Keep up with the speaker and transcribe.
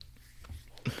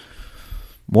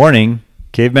Warning,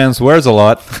 caveman swears a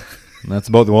lot. And that's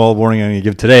about the all warning I'm going to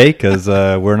give today, because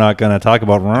we're not going to talk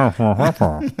about...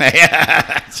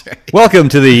 That's right. Welcome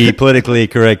to the Politically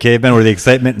Correct Caveman, where the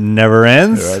excitement never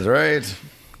ends. That's right.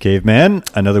 Caveman,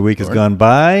 another week has gone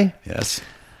by. Yes.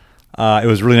 It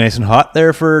was really nice and hot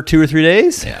there for 2 or 3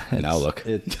 days. Yeah, now look.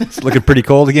 It's looking pretty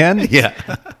cold again. Yeah.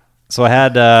 So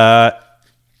I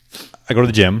go to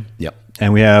the gym. Yep.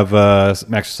 And we have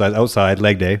some exercise outside,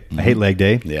 leg day. Mm-hmm. I hate leg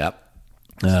day. Yep.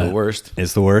 It's the worst.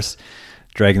 It's the worst.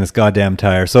 Dragging this goddamn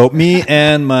tire. So me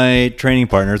and my training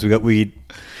partners, we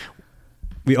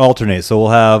alternate. So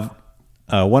we'll have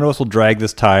one of us will drag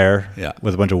this tire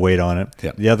with a bunch of weight on it.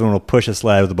 Yep. The other one will push a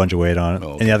sled with a bunch of weight on it. Oh,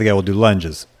 okay. And the other guy will do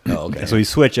lunges. Oh, okay. So we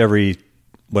switch every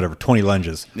 20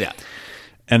 lunges. Yeah.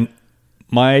 And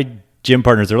my gym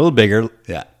partners are a little bigger.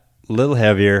 Yeah. A little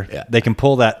heavier. Yeah. They can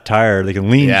pull that tire. They can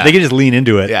lean. Yeah. They can just lean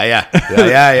into it.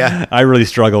 Yeah. I really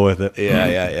struggle with it.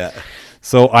 Yeah.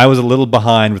 So I was a little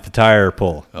behind with the tire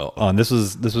pull. Oh. This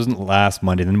wasn't last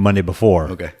Monday, the Monday before.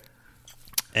 Okay.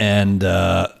 And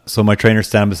so my trainer's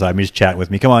standing beside me, just chatting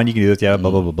with me. Come on, you can do this. Yeah, blah,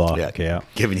 blah, blah, blah. Yeah. Okay, yeah.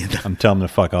 Giving you the... I'm telling them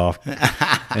to fuck off.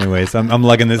 Anyways, I'm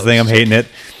lugging this thing. I'm hating it.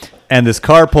 And this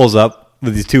car pulls up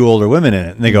with these 2 older women in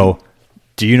it. And they go,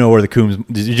 do you know where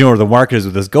the market is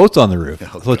with this goats on the roof?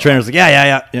 Oh, so the trainer's like,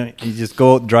 yeah. You just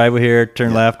go drive here,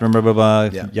 turn left, blah, blah, blah,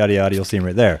 Yeah. yada, yada. You'll see him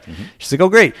right there. Mm-hmm. She's like, oh,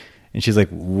 great. And she's like,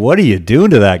 what are you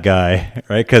doing to that guy?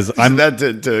 Right? Because I'm... Is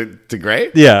that to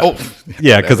Gray? Yeah. Oh.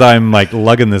 Yeah, because I'm like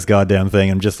lugging this goddamn thing.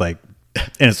 I'm just like...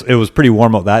 And it was pretty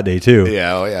warm out that day, too.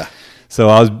 Yeah, oh, yeah. So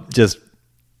I was just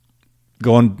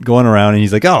going around, and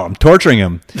he's like, oh, I'm torturing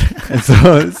him. And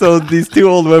so these 2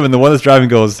 old women, the one that's driving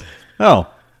goes, oh,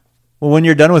 well, when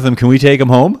you're done with him, can we take him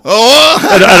home? Oh!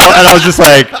 And I was just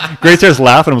like... Grace starts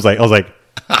laughing. I was like,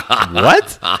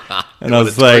 what? And I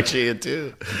was like...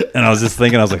 Too. And I was just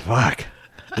thinking, I was like, fuck.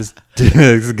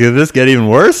 Could this get even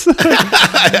worse?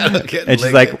 And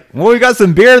she's like, well, we got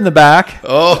some beer in the back.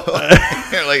 Oh,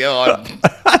 you're like,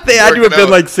 they had to have been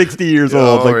like 60 years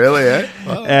old. Oh, like, really? Eh?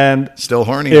 Well, and still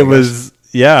horny. It was,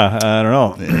 I don't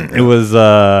know.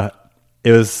 Yeah.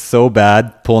 It was so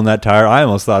bad pulling that tire. I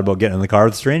almost thought about getting in the car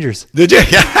with strangers. Did you?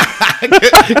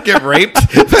 Get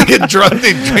raped? Get drunk?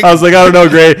 Drink. I was like, I don't know,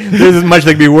 Gray. There's as much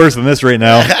that could be worse than this right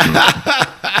now.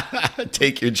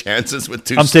 Take your chances with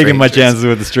 2 I'm strangers. taking my chances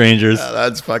with the strangers.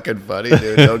 That's fucking funny,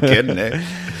 dude. No kidding, eh?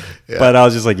 Yeah. But I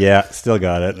was just like, yeah, still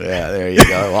got it. Yeah, there you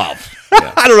go. Wow.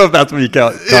 Yeah. I don't know if that's what you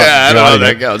count. Yeah, I don't know if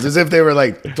that counts. As if they were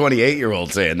like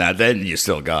 28-year-olds saying that, then you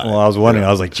still got it. Well, I was wondering.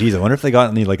 I was like, geez, I wonder if they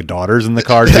got any like daughters in the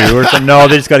car too or something. No,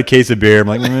 they just got a case of beer. I'm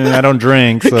like, I don't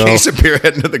drink. So. A case of beer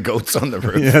heading to the goats on the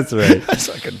roof. Yeah, that's right. That's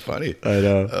fucking funny. I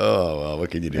know. Oh, well, what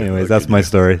can you do? Anyways, that's my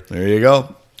story. There you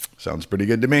go. Sounds pretty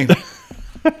good to me.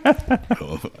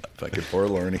 Fucking poor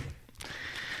Lorne.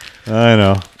 I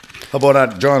know. How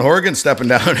about John Horgan stepping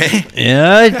down, eh?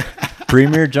 Yeah,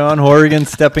 Premier John Horgan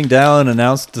stepping down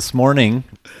announced this morning.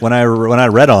 When I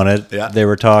read on it, they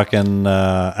were talking.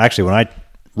 Actually, when I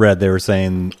read, they were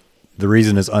saying the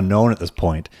reason is unknown at this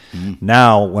point. Mm-hmm.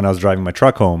 Now, when I was driving my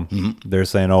truck home, they're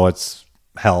saying, "Oh, it's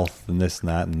health and this and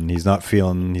that," and he's not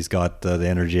feeling. He's got the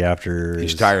energy after.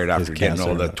 He's tired after getting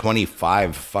all the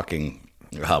 25 fucking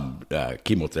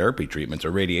chemotherapy treatments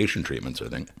or radiation treatments. I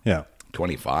think. Yeah.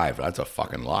 25. That's a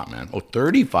fucking lot, man.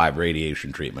 35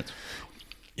 radiation treatments.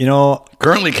 You know,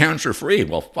 currently cancer free.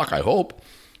 Well, fuck, I hope.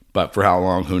 But for how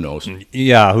long, who knows?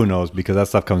 Yeah, who knows? Because that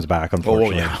stuff comes back,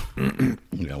 unfortunately. Oh, yeah.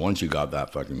 Yeah, once you got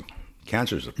that fucking...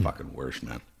 Cancer's the fucking worst,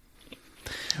 man.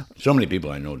 So many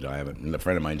people I know die of it. And a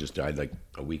friend of mine just died like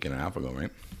a week and a half ago,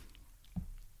 right?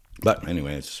 But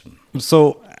anyway, it's...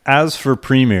 So, as for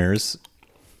premiers...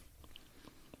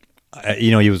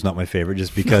 he was not my favorite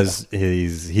just because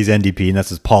he's NDP and that's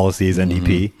his policy is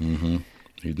NDP. Mm-hmm.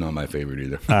 He's not my favorite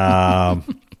either.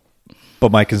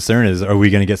 But my concern is, are we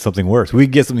going to get something worse? We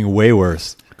could get something way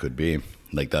worse. Could be.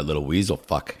 Like that little weasel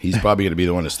fuck. He's probably going to be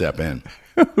the one to step in.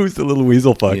 Who's the little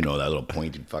weasel fuck? You know, that little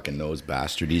pointed fucking nose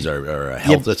bastard. He's our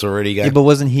health authority guy. Yeah, but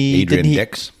wasn't he... Adrian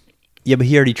Dix? Yeah, but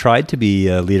he already tried to be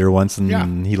a leader once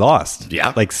and he lost.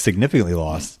 Yeah. Like significantly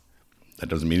lost. That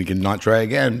doesn't mean he can not try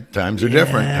again. Times are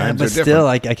different. But still,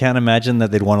 I can't imagine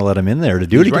that they'd want to let him in there to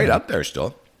do it again. He's right up there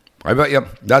still. I bet you.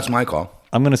 That's my call.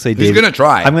 I'm going to say He's going to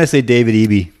try. I'm going to say David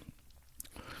Eby.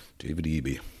 David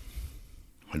Eby.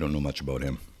 I don't know much about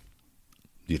him.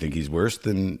 Do you think he's worse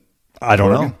than... I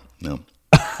don't know. No.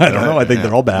 I don't know. I think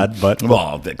they're all bad, but...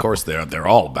 Well, of course they're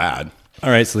all bad. All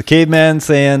right, so the caveman's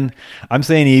saying... I'm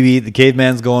saying Eby. The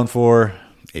caveman's going for...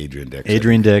 Adrian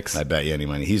Dix. I bet you any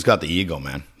money. He's got the ego,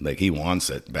 man. Like, he wants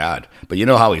it bad. But you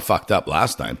know how he fucked up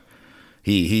last time?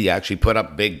 He actually put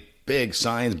up big big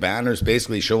signs, banners,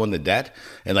 basically showing the debt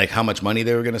and like how much money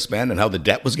they were going to spend and how the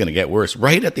debt was going to get worse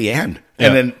right at the end. Yeah.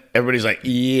 And then everybody's like,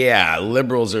 yeah,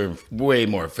 liberals are way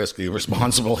more fiscally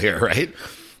responsible here, right?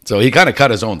 So he kind of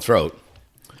cut his own throat.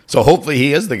 So hopefully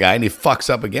he is the guy and he fucks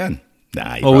up again.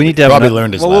 Nah, we need to have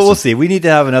learned his lesson. We'll see. We need to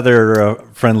have another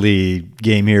friendly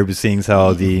game here, seeing as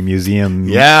how the museum.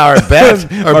 Yeah, our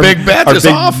bet, our big bet is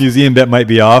off. Museum bet might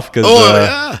be off because.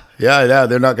 Yeah.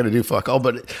 They're not going to do fuck all.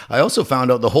 But I also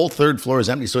found out the whole third floor is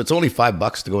empty, so it's only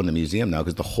 $5 to go in the museum now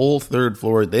because the whole third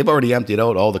floor they've already emptied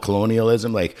out all the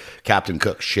colonialism, like Captain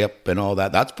Cook's ship and all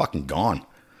that. That's fucking gone.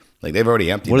 Like they've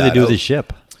already emptied. What do they do out. with the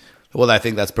ship? Well, I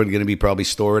think that's going to be probably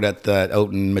stored at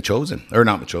out in Machosen, or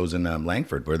not Machosen,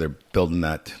 Langford, where they're building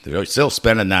that. They're still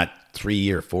spending that $3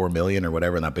 or $4 million or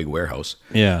whatever in that big warehouse,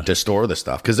 to store the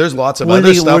stuff. Because there's lots of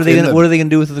other stuff. What are they going to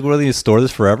do with it? What are they going to store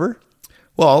this forever?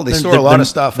 Well, they store a lot of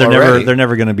stuff. They're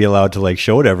never going to be allowed to like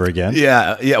show it ever again.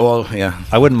 Yeah. Well, yeah.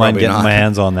 I wouldn't mind getting my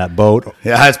hands on that boat.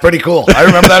 Yeah, it's pretty cool. I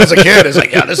remember that as a kid. It's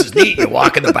like, yeah, this is neat. You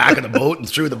walk in the back of the boat and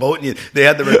through the boat, and they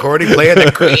had the recording playing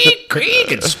the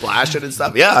creak and splashing and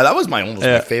stuff. Yeah, that was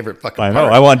my favorite fucking. I know.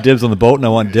 Part. I want dibs on the boat, and I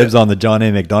want dibs on the John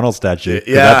A. McDonald statue.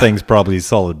 Yeah, that thing's probably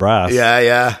solid brass.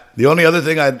 Yeah. The only other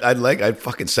thing I'd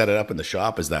fucking set it up in the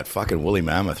shop is that fucking woolly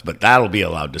mammoth, but that'll be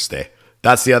allowed to stay.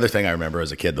 That's the other thing I remember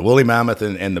as a kid: the woolly mammoth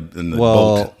and the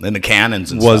boat and the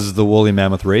cannons. And was stuff. The woolly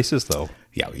mammoth racist though?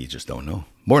 Yeah, well, you just don't know.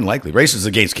 More than likely, racist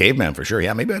against caveman for sure.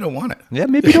 Yeah, maybe I don't want it. Yeah,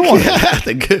 maybe you don't want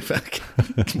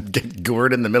it. Get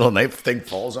gourd in the middle of the night, thing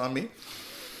falls on me.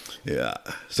 Yeah.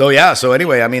 So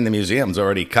anyway, I mean, the museum's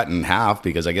already cut in half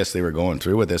because I guess they were going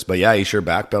through with this. But yeah, he sure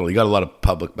backpedaled. He got a lot of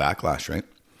public backlash, right?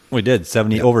 We did.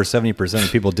 Over 70%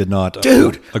 of people did not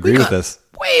agree with this.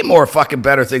 Way more fucking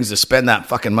better things to spend that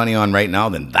fucking money on right now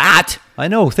than that. I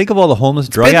know. Think of all the homeless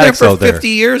drug addicts out there. For 50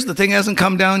 years, the thing hasn't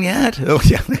come down yet. Oh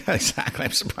yeah, exactly.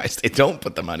 I'm surprised they don't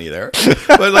put the money there.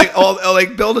 But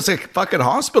like build us a fucking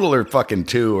hospital or fucking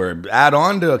two, or add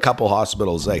on to a couple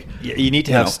hospitals. Like you need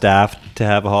to have staff to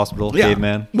have a hospital,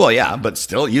 caveman. Well, yeah, but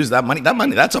still use that money. That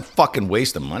money, that's a fucking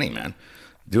waste of money, man.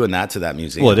 Doing that to that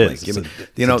museum. Well, it is.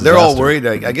 They're all worried.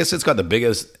 I guess it's got the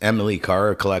biggest Emily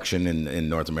Carr collection in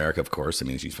North America, of course. I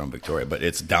mean, she's from Victoria, but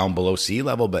it's down below sea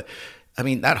level. But, I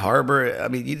mean, that harbor, I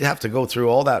mean, you'd have to go through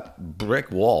all that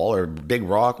brick wall or big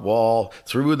rock wall,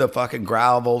 through the fucking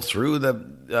gravel, through the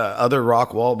other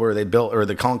rock wall where they built, or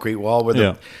the concrete wall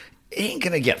where ain't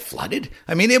gonna get flooded.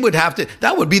 I mean, it would have to.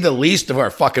 That would be the least of our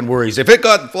fucking worries. If it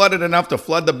got flooded enough to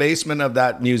flood the basement of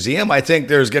that museum, I think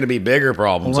there's going to be bigger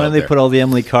problems. Why don't they put all the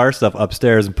Emily Carr stuff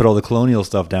upstairs and put all the colonial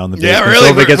stuff down the basement? Yeah, really.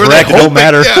 So if it gets wrecked, it don't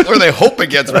matter. Yeah, or they hope it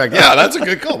gets wrecked. Yeah, that's a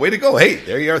good call. Way to go. Hey,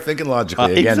 there you are thinking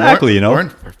logically again. Exactly. Lorne,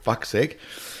 for fuck's sake.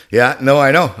 Yeah, no,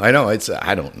 I know. It's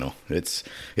I don't know. It's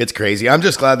crazy. I'm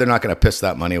just glad they're not going to piss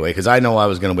that money away because I know I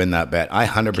was going to win that bet. I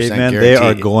 100% guarantee they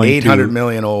are going $800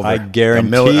 million over. I guarantee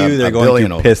you they're going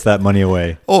to piss that money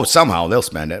away. Oh, somehow they'll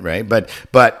spend it, right? But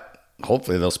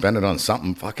hopefully they'll spend it on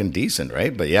something fucking decent,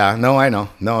 right? But yeah, no, I know.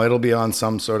 No, it'll be on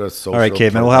some sort of social. All right,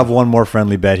 Caveman, we'll have one more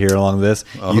friendly bet here along this.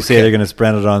 Okay. You say they're going to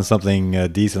spend it on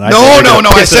something decent. No.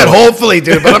 I said hopefully,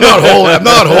 dude, but I'm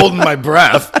not holding my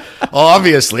breath.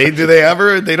 Obviously, do they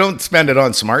ever? They don't spend it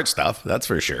on smart stuff, that's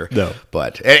for sure. No.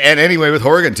 But and anyway, with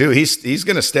Horgan too, he's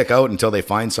going to stick out until they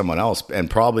find someone else, and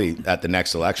probably at the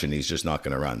next election, he's just not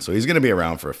going to run. So he's going to be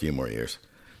around for a few more years.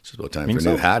 It's just about time for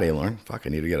a new hat, Lorne. Fuck, I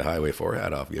need to get a Highway 4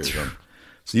 hat off yours.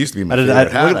 So it used to be my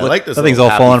favorite hat. I like this. That thing's all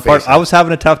falling apart. I was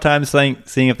having a tough time seeing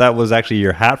if that was actually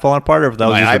your hat falling apart, or if that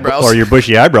was eyebrows, or your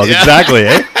bushy eyebrows. Yeah. Exactly.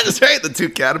 Eh? That's right. The two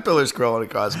caterpillars crawling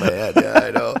across my head. Yeah,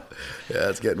 I know. Yeah,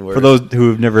 it's getting worse. For those who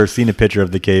have never seen a picture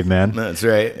of the caveman, that's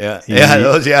right. Yeah,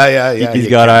 yeah. He's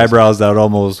got eyebrows that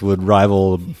almost would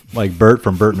rival like Bert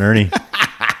from Bert and Ernie.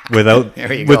 With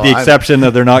the exception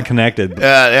that they're not connected.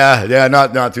 Yeah,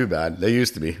 not too bad. They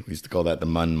used to be. We used to call that the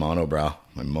Mun monobrow.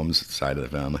 My mom's side of the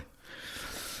family.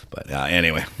 But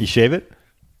anyway, you shave it.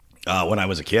 When I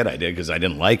was a kid, I did because I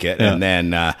didn't like it, and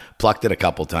then plucked it a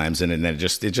couple times, and then it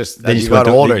just then you got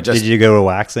older. Did you go to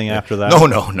waxing after that?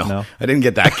 No. I didn't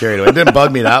get that carried away. It didn't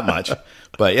bug me that much.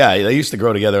 But yeah, they used to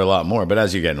grow together a lot more. But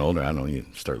as you're getting older, I don't know, you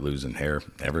start losing hair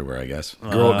everywhere, I guess.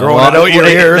 Growing it out your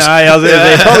ears.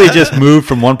 They probably just moved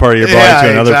from one part of your body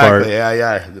to another part.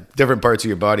 Yeah. Different parts of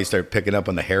your body start picking up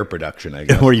on the hair production, I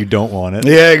guess. Where you don't want it.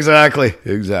 Yeah, exactly.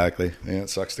 Yeah, it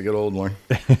sucks to get old, Lorne.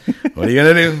 What are you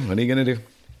going to do?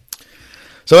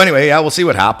 So anyway, we'll see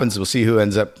what happens. We'll see who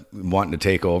ends up wanting to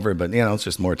take over. But, it's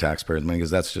just more taxpayers' money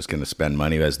because that's just going to spend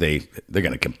money as they're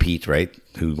going to compete, right?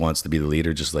 Who wants to be the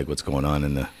leader, just like what's going on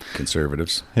in the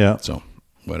Conservatives. Yeah. So,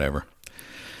 whatever.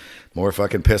 More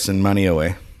fucking pissing money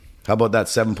away. How about that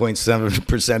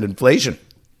 7.7% inflation?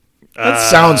 That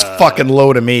sounds fucking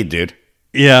low to me, dude.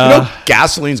 Yeah. You know,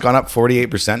 gasoline's gone up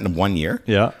 48% in 1 year.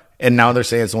 Yeah. And now they're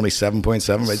saying it's only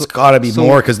 7.7, but it's got to be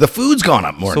more because the food's gone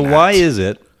up more. So why is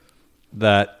it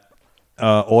that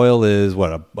oil is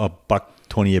what, a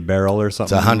 $1.20 a barrel or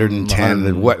something? It's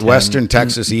 110. Western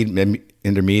Texas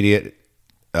Intermediate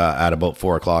at about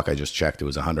 4 o'clock. I just checked. It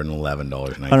was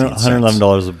 $111.19.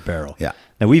 $111 a barrel. Yeah.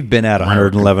 Now we've been at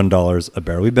 $111 a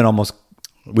barrel. We've been almost.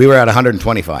 We were at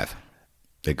 125.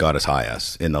 It got as high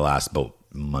as in the last boat.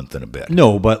 Month and a bit.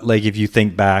 No, but like if you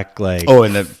think back, like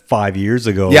 5 years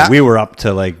ago, we were up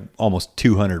to like almost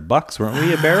 $200, weren't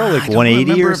we? A barrel, like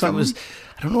 180 or something.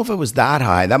 I don't know if it was that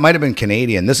high. That might have been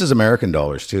Canadian. This is American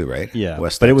dollars too, right? Yeah,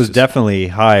 but it was definitely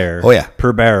higher. Oh yeah,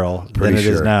 per barrel than it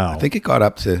is now. I think it got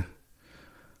up to.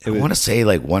 I want to say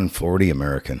like 140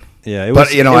 American. Yeah, it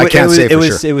was, but I can't say for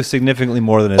sure. It was significantly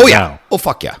more than it is now. Oh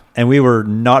fuck yeah! And we were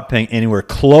not paying anywhere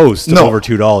close to over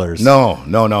 $2.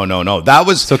 No. That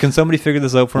was. So can somebody figure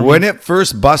this out for me? When it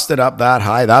first busted up that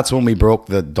high, that's when we broke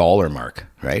the dollar mark,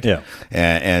 right? Yeah.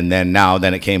 And then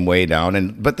it came way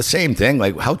down. But the same thing,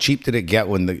 like how cheap did it get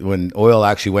when oil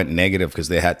actually went negative because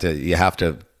you have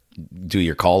to do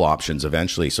your call options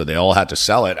eventually. So they all had to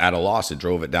sell it at a loss. It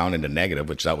drove it down into negative,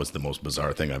 which that was the most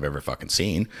bizarre thing I've ever fucking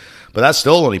seen. But that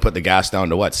still only put the gas down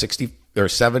to what, 60 or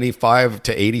 75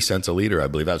 to 80 cents a liter, I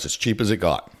believe. That was as cheap as it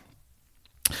got.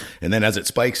 And then as it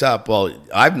spikes up, well,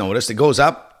 I've noticed it goes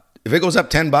up. If it goes up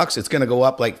 $10, it's going to go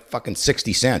up like fucking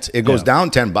 60 cents. It goes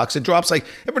down $10. It drops like,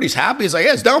 everybody's happy. It's like,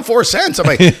 yeah, it's down 4 cents. I'm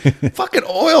like, fucking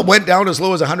oil went down as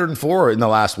low as 104 in the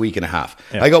last week and a half.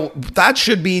 Yeah. I go, that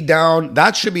should be down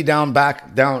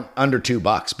back down under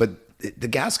 $2. But the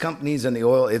gas companies and the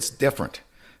oil, it's different.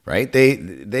 Right?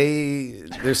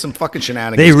 There's some fucking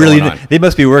shenanigans going on. They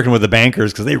must be working with the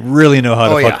bankers because they really know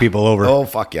how to fuck people over. Oh,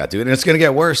 fuck yeah, dude. And it's going to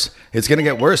get worse. It's going to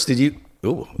get worse.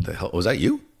 What the hell? Was that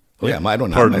you? Oh, yeah, I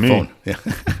don't have my phone. Yeah.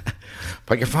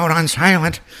 Put your phone on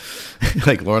silent.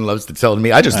 Like Lorne loves to tell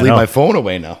me, I just leave my phone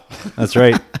away now. That's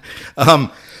right.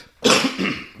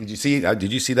 Did you see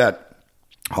that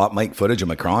hot mic footage of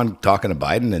Macron talking to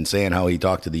Biden and saying how he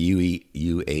talked to the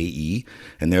UAE?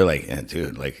 And they're like,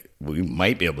 dude, like we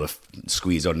might be able to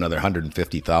squeeze out another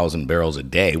 150,000 barrels a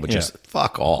day, which is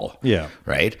fuck all. Yeah.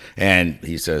 Right. And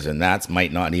he says, and that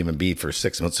might not even be for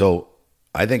 6 months. So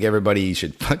I think everybody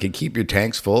should fucking keep your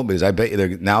tanks full because I bet you they're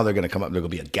going to come up. There's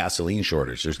going to be a gasoline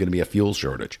shortage. There's going to be a fuel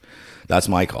shortage. That's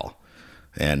my call.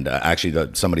 And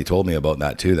actually, somebody told me about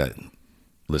that too. That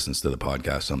listens to the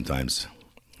podcast sometimes.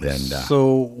 And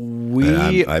so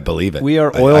I believe it. We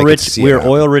are oil rich. We are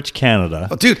oil rich Canada,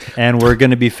 dude, and we're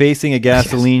going to be facing a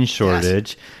gasoline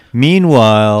shortage. Yes.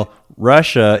 Meanwhile,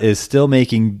 Russia is still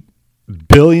making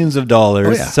billions of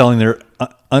dollars selling their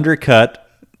undercut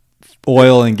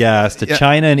oil and gas to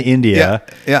China and India,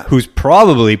 who's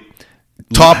probably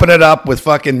topping it up with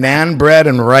fucking naan bread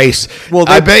and rice. Well,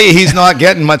 I bet you he's not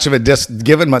getting much of a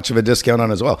given much of a discount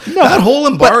on as well. No, that whole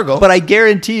embargo. But I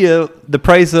guarantee you, the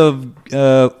price of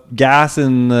gas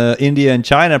in India and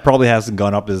China probably hasn't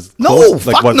gone up as close,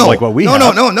 like what we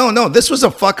have. No. This was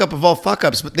a fuck up of all fuck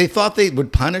ups. But they thought they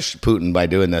would punish Putin by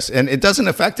doing this, and it doesn't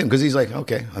affect him because he's like,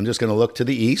 okay, I'm just going to look to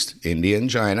the east, India and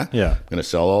China. Yeah, I'm going to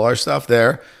sell all our stuff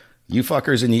there. You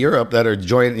fuckers in Europe that are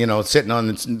sitting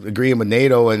on agreeing with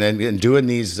NATO and doing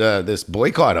this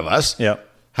boycott of us. Yeah.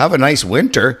 Have a nice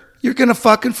winter. You're going to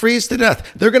fucking freeze to death.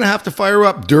 They're going to have to fire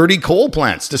up dirty coal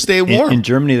plants to stay warm. In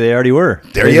Germany, they already were.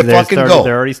 There you fucking go.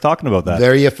 They're already talking about that.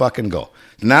 There you fucking go.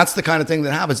 And that's the kind of thing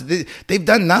that happens. They've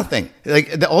done nothing.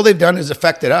 Like all they've done is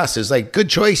affected us. Is like, good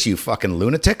choice, you fucking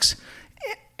lunatics.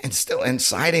 And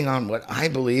siding on what I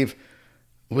believe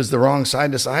was the wrong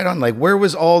side to side on. Like, where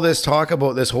was all this talk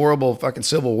about this horrible fucking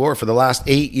civil war for the last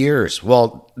 8 years?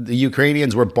 Well, the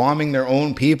Ukrainians were bombing their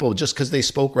own people just because they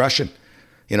spoke Russian.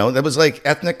 That was like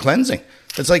ethnic cleansing.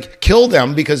 It's like, kill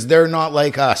them because they're not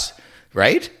like us,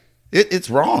 right? It's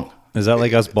wrong. Is that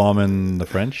like us bombing the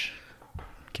French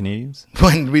Canadians?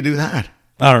 When did we do that?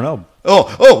 I don't know. Well,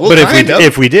 but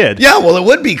if we did, yeah, well, it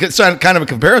would be kind of a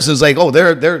comparison. It's like,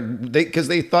 they're because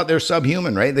they thought they're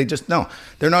subhuman, right?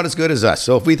 They're not as good as us.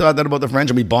 So if we thought that about the French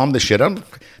and we bombed the shit out of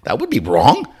them, that would be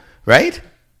wrong, right?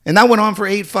 And that went on for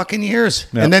 8 fucking years.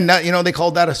 Yep. And then they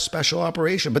called that a special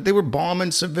operation, but they were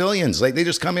bombing civilians. Like they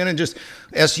just come in and just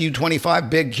Su-25,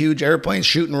 big, huge airplanes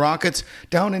shooting rockets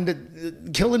down into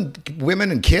killing women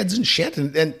and kids and shit.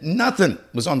 And nothing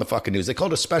was on the fucking news. They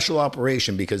called it a special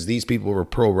operation because these people were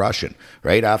pro-Russian,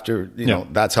 right? After,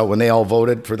 that's how, when they all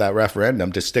voted for that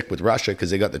referendum to stick with Russia because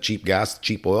they got the cheap gas,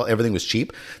 cheap oil, everything was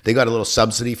cheap. They got a little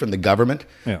subsidy from the government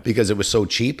because it was so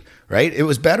cheap, right? It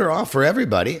was better off for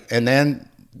everybody. And then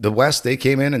the West, they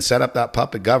came in and set up that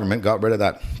puppet government, got rid of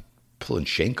that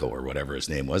Pulanchenko or whatever his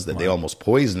name was that they almost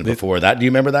poisoned before that. Do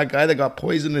you remember that guy that got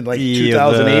poisoned in like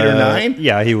 2008 or 9?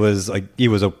 Yeah, he was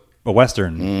a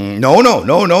Western. No.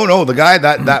 The guy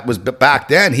that was back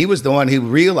then, he was the one who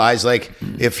realized like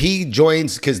if he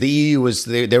joins, because the EU was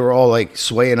they were all like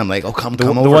swaying him like, oh come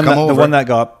over. The one that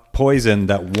got poisoned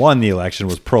that won the election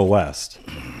was pro-West.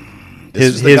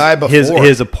 His guy before.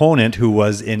 His opponent, who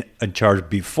was in charge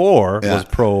before, was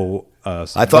pro. I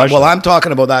thought. Well, I'm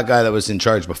talking about that guy that was in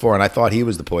charge before, and I thought he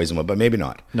was the poison one, but maybe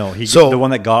not. No, the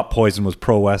one that got poisoned was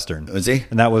pro-Western. Was he?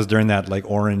 And that was during that like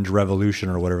Orange Revolution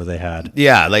or whatever they had.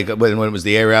 Yeah, like when it was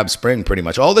the Arab Spring, pretty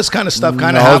much. All this kind of stuff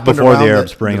kind of happened before the Arab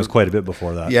Spring. It was quite a bit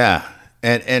before that. Yeah,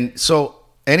 and so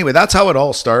anyway, that's how it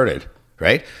all started,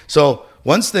 right? So.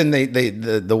 Once then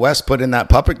the West put in that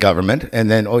puppet government,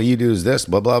 and then you do is this,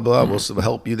 blah blah blah. We'll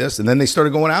help you this, and then they started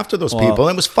going after those people.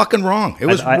 And it was fucking wrong. It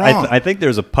was wrong. I think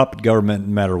there's a puppet government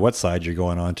no matter what side you're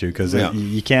going on to, because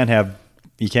you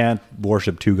can't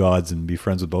worship two gods and be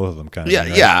friends with both of them. Kind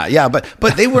of. Yeah.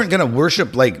 But they weren't going to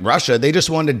worship like Russia. They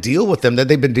just wanted to deal with them that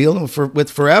they've been dealing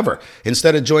with forever,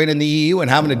 instead of joining the EU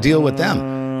and having to deal with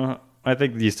them. I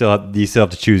think you still have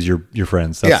to choose your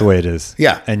friends. That's the way it is.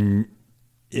 Yeah, and.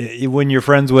 When you're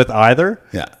friends with either,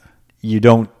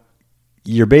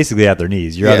 you're basically at their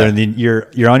knees. You're either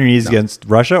you're on your knees against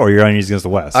Russia, or you're on your knees against the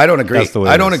West. I don't agree.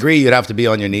 I don't agree. You'd have to be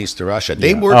on your knees to Russia.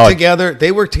 They work together.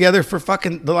 They work together for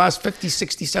fucking the last 50,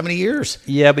 60, 70 years.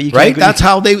 Yeah, but you can't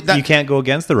you can't go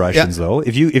against the Russians though.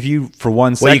 If you for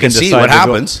 1 second you can see decide what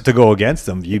happens to go against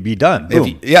them, you'd be done.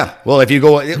 Boom. If you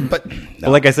go, but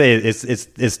well, like I say,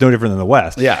 it's no different than the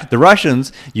West. Yeah, the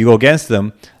Russians, you go against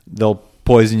them, they'll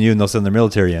poison you and they'll send their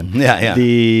military in. Yeah.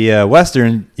 The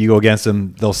Western, you go against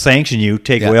them, they'll sanction you,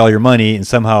 take away all your money, and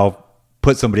somehow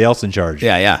put somebody else in charge.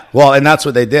 Yeah. Well, and that's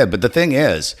what they did. But the thing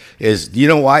is you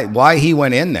know why he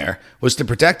went in there was to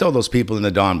protect all those people in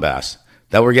the Donbass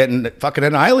that were getting fucking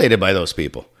annihilated by those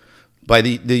people. By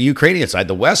the Ukrainian side.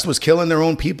 The West was killing their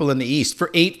own people in the East for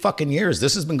 8 fucking years.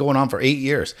 This has been going on for 8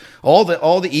 years. All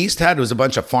the East had was a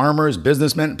bunch of farmers,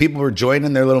 businessmen. People were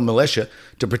joining their little militia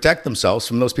to protect themselves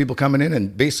from those people coming in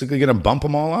and basically going to bump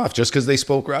them all off just because they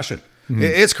spoke Russian. Mm-hmm.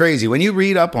 It's crazy. When you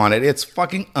read up on it, it's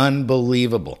fucking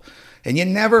unbelievable. And you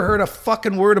never heard a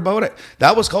fucking word about it.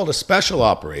 That was called a special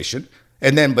operation.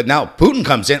 But now Putin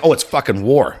comes in. Oh, it's fucking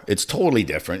war. It's totally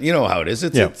different. You know how it is.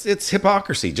 It's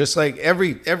hypocrisy. Just like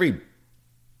every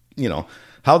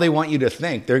how they want you to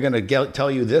think, they're going to tell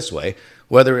you this way,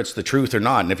 whether it's the truth or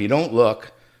not. And if you don't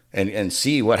look and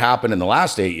see what happened in the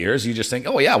last 8 years, you just think,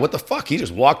 oh yeah, what the fuck? He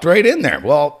just walked right in there.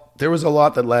 Well, there was a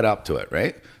lot that led up to it,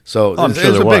 right? So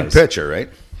there's a big picture, right?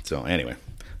 So anyway,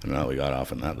 I don't know, we got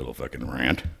off on that little fucking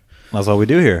rant. That's all we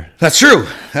do here. That's true.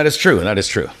 That is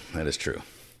true.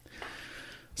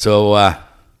 So,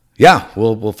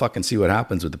 we'll fucking see what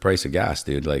happens with the price of gas,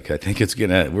 dude. Like, I think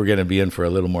we're gonna be in for a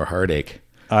little more heartache.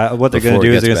 What they're going to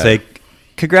do is they're going to say,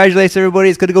 congratulations, everybody.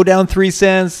 It's going to go down 3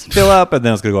 cents, fill up, and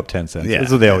then it's going to go up 10 cents. That's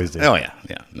what they always do. Oh, yeah.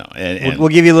 No, and we'll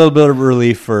give you a little bit of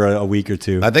relief for a week or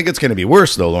two. I think it's going to be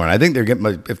worse, though, Lorne. I think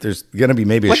if there's going to be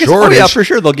maybe a shortage. Yeah, for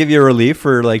sure. They'll give you a relief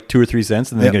for like 2 or 3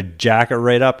 cents, and then they're going to jack it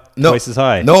right up twice as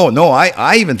high. No,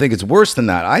 I even think it's worse than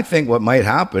that. I think what might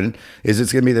happen is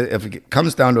it's going to be if it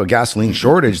comes down to a gasoline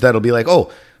shortage, that'll be like,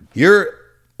 oh, your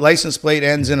license plate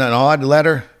ends in an odd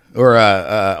letter or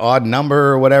a odd number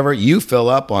or whatever, you fill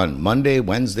up on Monday,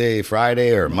 Wednesday,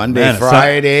 Friday, or Monday,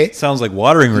 Friday. Sounds like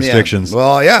watering restrictions.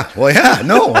 Well, yeah.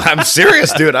 No, I'm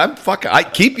serious, dude. I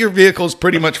keep your vehicles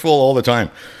pretty much full all the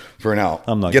time for now.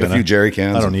 I'm not Get a few jerry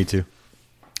cans. I don't need to.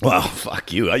 Well,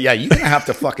 fuck you. Yeah, you're going to have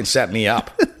to fucking set me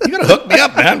up. You got to hook me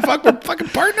up, man. Fuck, we're fucking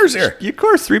partners here. Of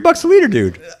course, $3 a liter,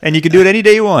 dude. And you can do it any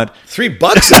day you want. $3 a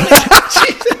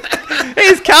liter? Hey,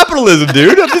 it's capitalism,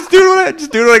 dude. I'm just doing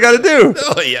what I got to do.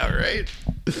 Oh, yeah, right.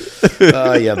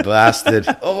 Oh, you bastard.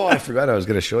 Oh, I forgot I was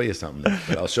going to show you something,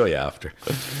 but I'll show you after.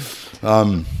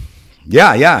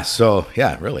 Yeah. So,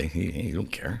 yeah, really, you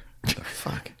don't care. What the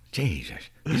fuck? Jesus.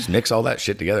 You just mix all that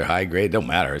shit together, high grade. Don't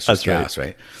matter. It's just gas,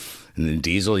 right? And then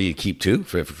diesel, you keep too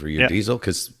for your diesel,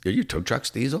 because are your tow trucks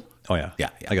diesel? Oh, yeah.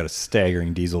 I got a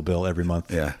staggering diesel bill every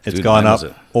month. Yeah. It's gone up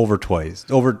over twice.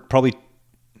 It's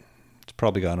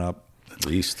probably gone up. At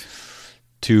least.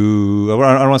 I don't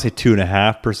want to say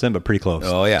 2.5%, but pretty close.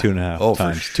 Oh, yeah. 2.5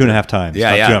 times. Sure. 2.5 times.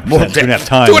 Yeah. 2.5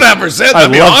 times. 2.5%. I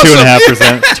love awesome.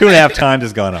 2.5%. 2.5 times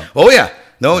has gone up. Oh, yeah.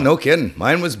 No kidding.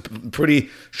 Mine was pretty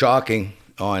shocking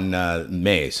on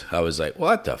May's. I was like,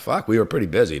 what the fuck? We were pretty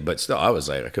busy, but still, I was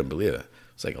like, I couldn't believe it.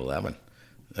 It's like 11.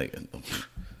 Like,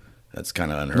 that's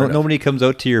kind of unheard of. Nobody comes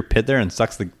out to your pit there and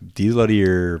sucks the diesel out of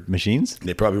your machines?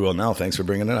 They probably will now. Thanks for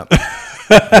bringing it up.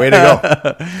 Way to go.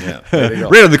 Yeah, way to go.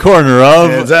 Right in the corner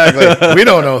of. Exactly. We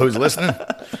don't know who's listening.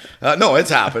 No, it's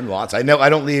happened lots. I know I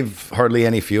don't leave hardly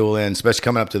any fuel in, especially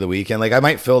coming up to the weekend. Like I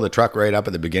might fill the truck right up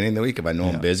at the beginning of the week if I know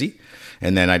I'm busy.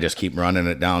 And then I just keep running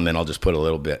it down. Then I'll just put a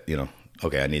little bit,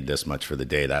 okay, I need this much for the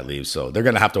day that leaves. So they're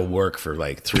going to have to work for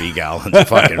like 3 gallons of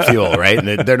fucking fuel, right? And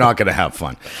they're not going to have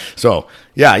fun. So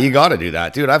yeah, you got to do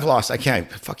that. Dude,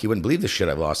 you wouldn't believe the shit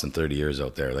I've lost in 30 years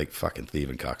out there. Like fucking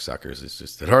thieving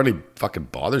cocksuckers. It hardly fucking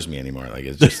bothers me anymore. Like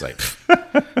it's just like,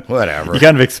 whatever. You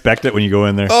kind of expect it when you go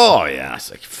in there. Oh yeah. It's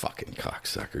like fucking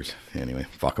cocksuckers. Anyway,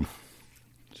 fuck them.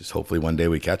 Just hopefully one day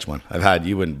we catch one.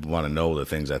 You wouldn't want to know the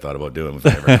things I thought about doing if I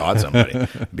ever caught somebody.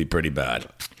 It'd be pretty bad.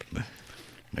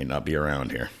 Might not be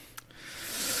around here.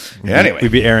 Anyway,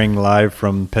 we'd be airing live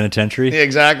from penitentiary.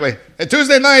 Exactly. And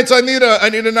Tuesday nights, I need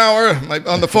an hour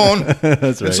on the phone. That's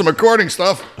right. And some recording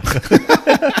stuff.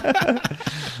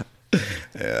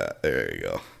 Yeah, there you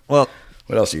go. Well,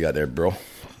 what else you got there, bro?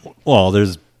 Well,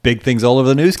 there's big things all over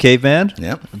the news, Caveman.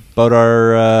 Yep. About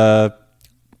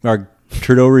our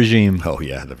Trudeau regime. Oh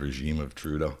yeah, the regime of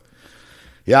Trudeau.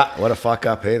 Yeah, what a fuck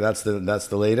up, hey? That's the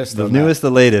latest. The newest, the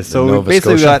latest. So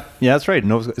basically we got, that's right.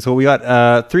 So we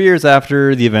got 3 years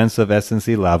after the events of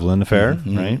SNC-Lavalin affair,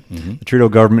 right? Mm-hmm. The Trudeau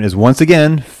government is once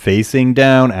again facing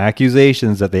down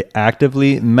accusations that they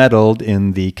actively meddled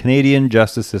in the Canadian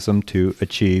justice system to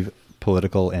achieve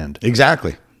political end.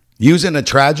 Exactly. Using a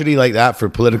tragedy like that for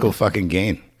political fucking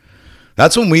gain.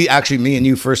 That's when me and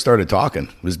you first started talking,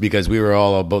 was because we were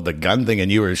all about the gun thing and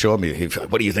you were showing me, hey,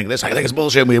 what do you think of this? I think it's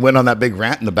bullshit. And we went on that big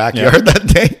rant in the backyard that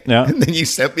day. Yeah. And then you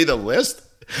sent me the list.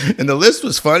 And the list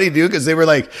was funny, dude, because they were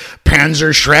like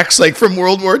Panzer Shreks, like from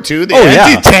World War II, the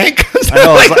anti-tank. I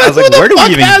know. I was like, where do we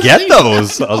even get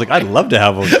those? I was like, I'd love to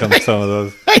have some of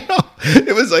those. I know.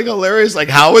 It was like hilarious, like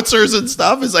howitzers and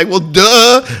stuff. It's like, well,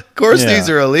 duh. Of course, these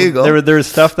are illegal. There was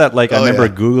stuff that I remember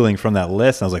Googling from that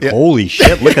list, and I was like, holy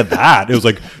shit, look at that. It was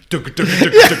like,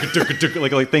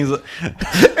 like things.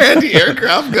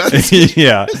 Anti-aircraft guns.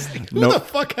 Yeah. Who the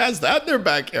fuck has that in their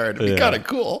backyard? It'd be kind of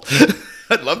cool.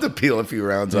 I'd love to peel a few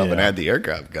rounds off an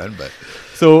anti-aircraft gun, but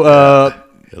so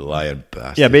you lying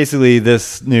bastard. Yeah, basically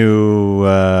this new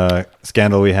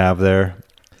scandal we have there.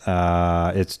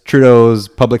 It's Trudeau's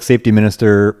public safety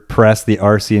minister pressed the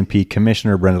RCMP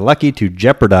commissioner Brenda Lucki to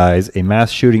jeopardize a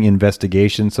mass shooting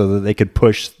investigation so that they could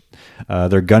push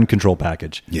their gun control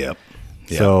package. Yep.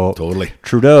 So totally.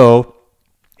 Trudeau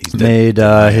made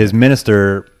his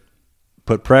minister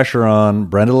put pressure on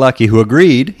Brenda Lucki, who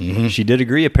agreed. Mm-hmm. She did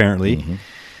agree, apparently,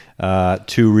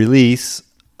 to release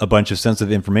a bunch of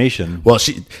sensitive information. Well,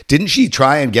 she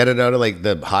try and get it out of like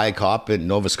the high cop in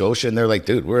Nova Scotia, and they're like,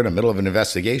 dude, we're in the middle of an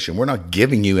investigation. We're not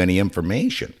giving you any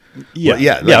information.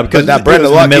 Yeah, because that Brenda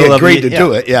Lucki agreed to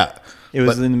do it. Yeah, it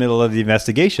was in the middle of the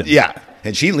investigation. Yeah,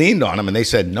 and she leaned on him, and they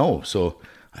said no. So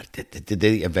did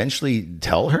they eventually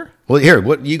tell her? Well, here,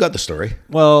 what you got the story?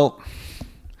 Well,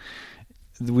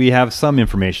 we have some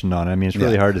information on it. I mean, it's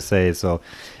really hard to say. So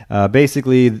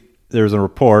basically, there was a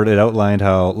report. It outlined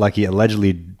how Lucki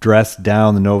allegedly dressed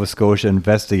down the Nova Scotia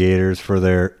investigators for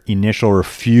their initial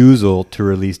refusal to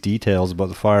release details about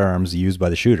the firearms used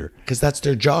by the shooter. Because that's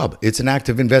their job. It's an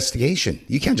active investigation.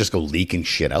 You can't just go leaking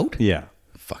shit out. Yeah.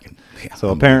 Fucking. Yeah. So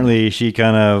apparently she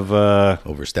kind of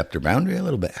overstepped her boundary a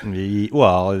little bit.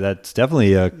 Well, that's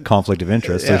definitely a conflict of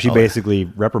interest. So she basically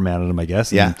reprimanded him, I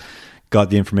guess. And got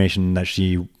the information that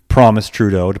she promised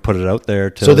Trudeau to put it out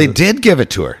there. So they did give it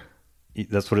to her.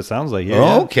 That's what it sounds like.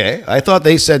 Yeah. Okay. I thought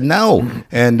they said no,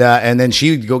 and then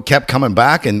she kept coming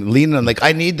back and leaning on like,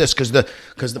 I need this because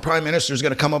the prime minister is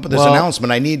going to come up with this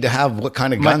announcement. I need to have what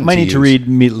kind of gun. Might need to read a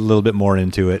little bit more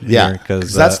into it. Yeah,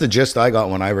 because that's the gist I got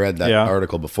when I read that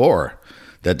article before.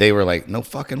 That they were like, no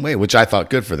fucking way, which I thought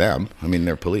good for them. I mean,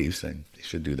 they're police; they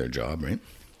should do their job, right?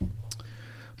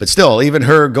 But still, even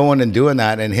her going and doing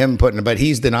that, and him but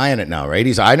he's denying it now,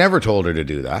 right? I never told her to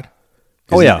do that.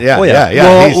 Yeah.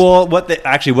 Well, what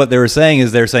they were saying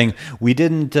is they're saying we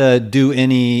didn't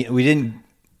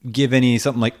give any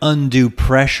something like undue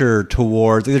pressure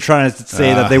towards. They're trying to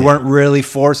say that they weren't really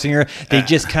forcing her. They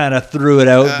just kind of threw it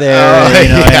out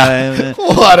there.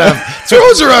 What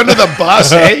throws her under the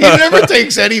bus. He never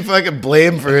takes any fucking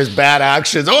blame for his bad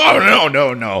actions. Oh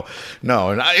no.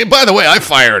 And by the way, I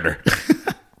fired her.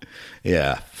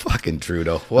 Yeah, fucking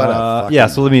Trudeau. What a fucking...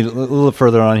 So let me a little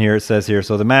further on here. It says here,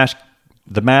 so the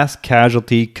The Mass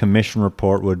Casualty Commission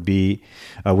report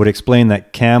would explain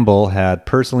that Campbell had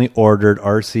personally ordered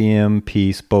RCMP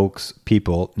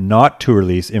spokespeople not to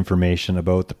release information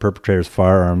about the perpetrator's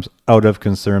firearms out of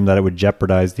concern that it would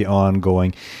jeopardize the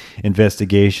ongoing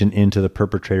investigation into the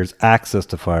perpetrator's access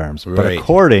to firearms. Right. But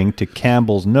according to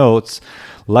Campbell's notes,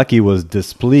 Lucky was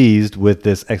displeased with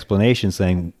this explanation,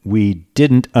 saying, "We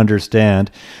didn't understand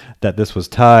that this was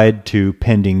tied to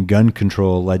pending gun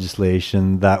control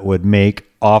legislation that would make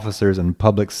officers and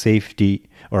public safety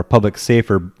or public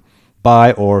safer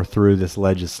by or through this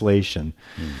legislation."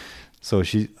 So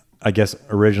I guess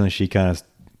originally she kind of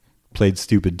played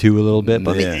stupid too a little bit,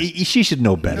 but she should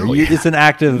know better. It's an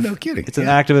active, It's an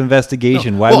active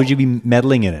investigation. Why would you be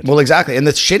meddling in it? Well, exactly. And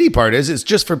the shitty part is, it's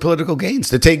just for political gains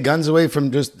to take guns away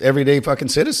from just everyday fucking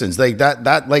citizens. Like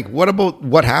that. Like, what about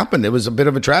what happened? It was a bit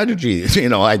of a tragedy.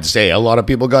 I'd say a lot of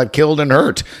people got killed and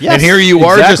hurt. Yes, and here you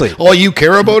are, just all you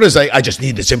care about is I just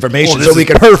need this information so we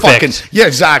can fucking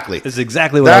exactly. This is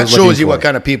exactly what I was looking for. That shows you what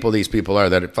kind of people these people are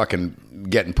that are fucking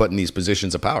getting put in these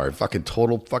positions of power. Fucking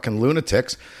total fucking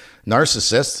lunatics.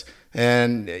 Narcissists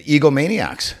and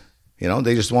egomaniacs.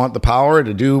 They just want the power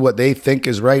to do what they think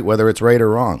is right, whether it's right or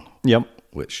wrong. Yep.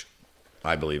 Which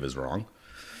I believe is wrong.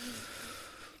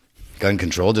 Gun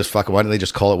control, why don't they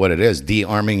just call it what it is?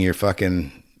 De-arming your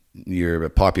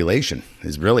population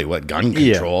is really what gun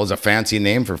control is. A fancy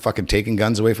name for fucking taking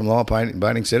guns away from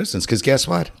law-abiding citizens. Because guess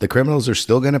what? The criminals are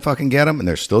still going to fucking get them, and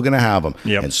they're still going to have them.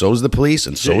 Yep. And so's the police,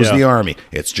 and so's the army.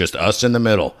 It's just us in the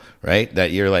middle, right? That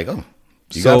you're like, oh,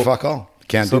 you got fuck all.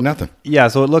 Can't do nothing. Yeah,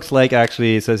 so it looks like,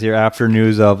 actually, it says here, after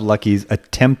news of Lucky's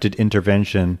attempted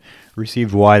intervention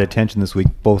received wide attention this week,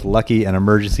 both Lucky and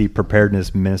Emergency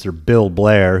Preparedness Minister Bill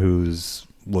Blair, was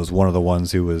one of the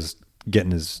ones who was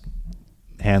getting his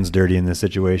hands dirty in this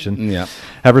situation,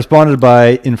 have responded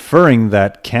by inferring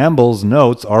that Campbell's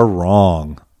notes are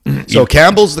wrong. So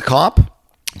Campbell's the cop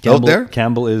out there?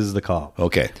 Campbell is the cop.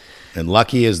 Okay. And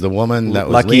Lucky is the woman that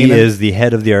was Lucky leaning? is the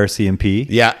head of the RCMP.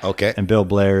 Yeah, okay. And Bill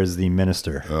Blair is the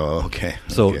minister. Oh, okay.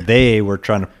 So they were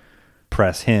trying to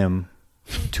press him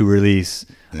to release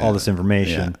all this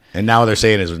information. Yeah. And now they're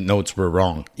saying his notes were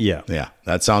wrong. Yeah. Yeah.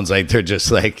 That sounds like they're just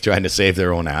like trying to save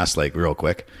their own ass, like real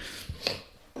quick.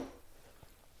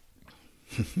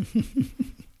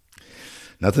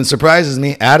 Nothing surprises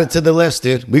me. Add it to the list,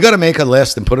 dude. We got to make a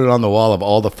list and put it on the wall of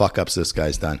all the fuck ups this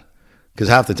guy's done. Because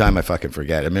half the time I fucking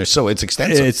forget. I mean, it's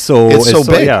extensive. It's so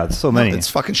big. Yeah, it's so many. It's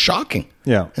fucking shocking.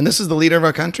 Yeah. And this is the leader of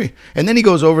our country. And then he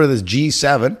goes over to this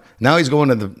G7. Now he's going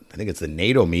to I think it's the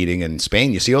NATO meeting in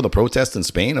Spain. You see all the protests in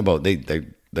Spain about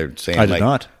they're saying I did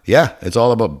not. Yeah, it's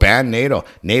all about ban NATO.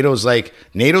 NATO's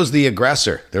the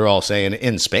aggressor. They're all saying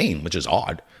in Spain, which is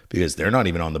odd because they're not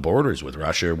even on the borders with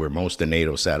Russia where most of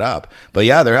NATO set up. But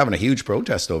yeah, they're having a huge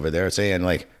protest over there saying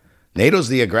NATO's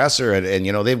the aggressor, and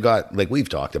they've got, like we've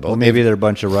talked about. Well, maybe they're a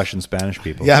bunch of Russian Spanish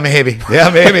people. Yeah, maybe.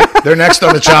 They're next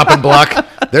on the chopping block.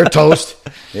 They're toast.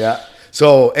 Yeah.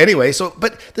 So anyway,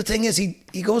 but the thing is,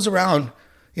 he goes around,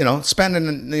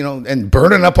 spending, and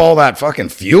burning up all that fucking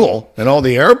fuel and all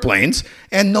the airplanes,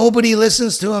 and nobody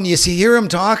listens to him. You hear him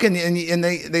talking, and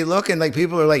they look, and like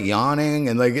people are like yawning,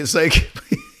 and like it's like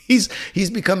he's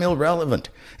become irrelevant.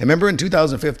 And remember in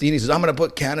 2015, he says, I'm going to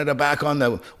put Canada back on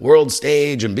the world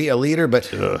stage and be a leader. But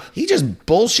he just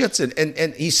bullshits it.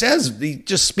 And he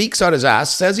just speaks out his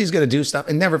ass, says he's going to do stuff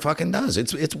and never fucking does.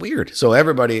 It's weird. So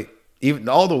everybody, even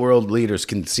all the world leaders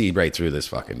can see right through this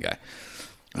fucking guy.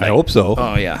 I hope so.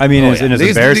 Oh, yeah. I mean, it's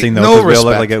embarrassing, though,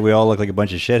 because we all look like a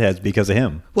bunch of shitheads because of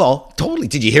him. Well, totally.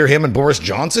 Did you hear him and Boris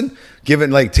Johnson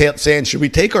saying, should we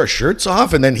take our shirts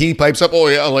off? And then he pipes up, oh,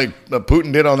 yeah, like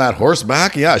Putin did on that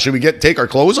horseback. Yeah, should we take our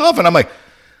clothes off? And I'm like,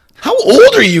 how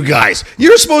old are you guys?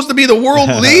 You're supposed to be the world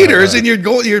leaders, and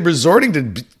you're resorting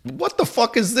to, what the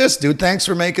fuck is this, dude? Thanks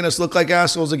for making us look like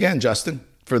assholes again, Justin,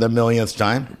 for the millionth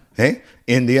time. Hey,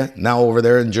 India, now over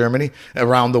there in Germany,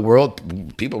 around the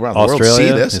world, people around the world see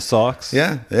this. His socks.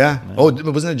 Yeah. Oh,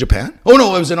 wasn't it Japan? Oh,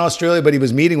 no, it was in Australia, but he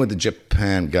was meeting with the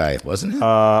Japan guy, wasn't it?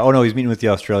 No, he's meeting with the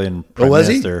Australian Prime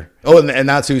Minister. Oh, and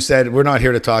that's who said, we're not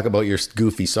here to talk about your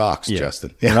goofy socks,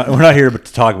 Justin. Yeah. We're not here to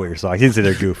talk about your socks. He didn't say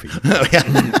they're goofy. Oh,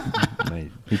 yeah.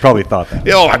 He probably thought that.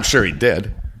 Oh, I'm sure he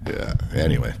did. Yeah,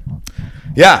 anyway.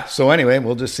 Yeah, so anyway,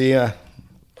 we'll just see...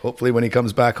 hopefully, when he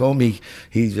comes back home,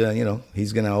 he's going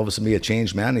to all of a sudden be a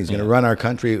changed man. He's going to run our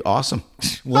country awesome.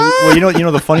 Well,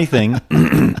 the funny thing,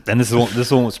 and this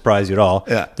won't surprise you at all.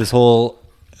 Yeah. This whole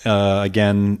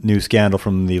again new scandal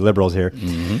from the Liberals here.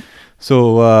 Mm-hmm.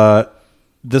 So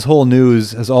this whole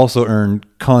news has also earned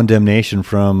condemnation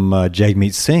from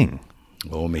Jagmeet Singh.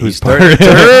 Oh, he's turn,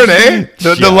 eh?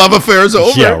 The love affair's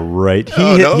over. Yeah, right.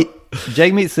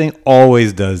 Jagmeet Singh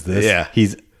always does this. Yeah.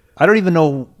 I don't even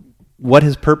know what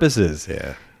his purpose is.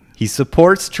 Yeah. He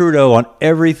supports Trudeau on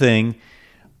everything,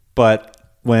 but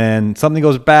when something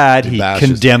goes bad, he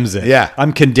condemns it. Yeah.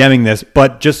 I'm condemning this,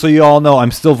 but just so you all know,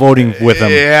 I'm still voting with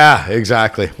him. Yeah,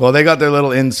 exactly. Well, they got their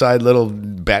little inside little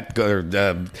bet, or I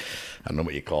don't know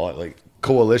what you call it, like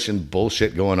coalition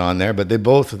bullshit going on there, but they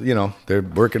both, they're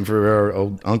working for our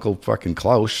old Uncle fucking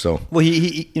Klaus, so. Well,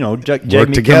 Jagmeet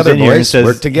work together, comes in here and boys, says,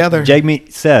 work together.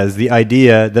 Jagmeet says the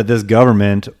idea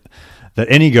that that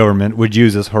any government would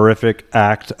use this horrific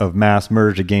act of mass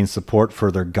murder to gain support for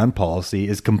their gun policy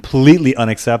is completely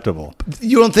unacceptable.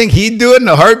 You don't think he'd do it in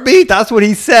a heartbeat? That's what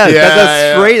he says.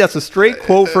 That's a straight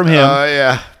quote from him. Oh,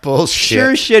 yeah. Bullshit.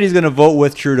 Sure as shit he's going to vote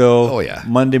with Trudeau. Oh, yeah.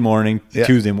 Monday morning,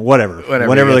 Tuesday, whatever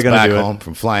Whenever they're going to do home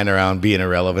from flying around, being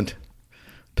irrelevant,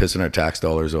 pissing our tax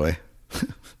dollars away.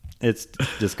 It's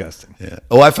disgusting. Yeah.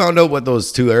 Oh, I found out what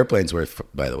those 2 airplanes were,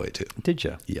 by the way, too. Did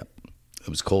you? Yep. It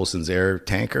was Colson's air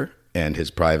tanker and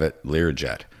his private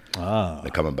Learjet.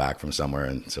 They're coming back from somewhere,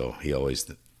 and so he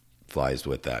always flies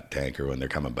with that tanker when they're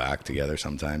coming back together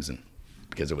sometimes. And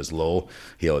because it was low,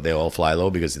 they all fly low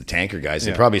because the tanker guys,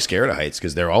 they're probably scared of heights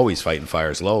because they're always fighting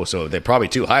fires low. So they're probably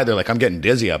too high. They're like, I'm getting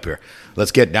dizzy up here.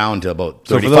 Let's get down to about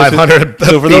 3,500 feet.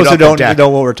 So for those who don't know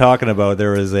what we're talking about,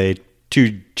 there was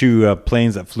two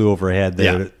planes that flew overhead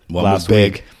there last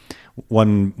week.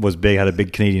 One was big, had a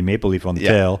big Canadian maple leaf on the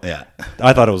tail. Yeah.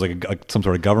 I thought it was like some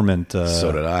sort of government.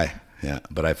 So did I. Yeah,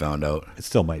 but I found out. It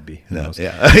still might be. Who knows?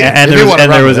 Yeah. and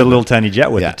there was a little tiny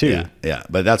jet with it too. Yeah,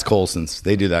 but that's Colson's.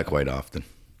 They do that quite often.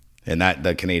 And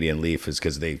the Canadian Leaf is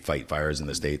because they fight fires in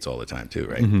the States all the time too,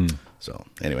 right? Mm-hmm. So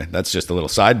anyway, that's just a little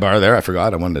sidebar there. I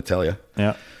forgot. I wanted to tell you.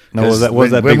 Yeah. No,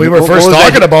 when we were first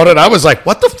talking about it, I was like,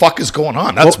 "What the fuck is going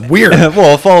on? That's weird."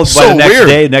 Well, followed by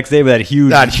the next day with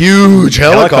that huge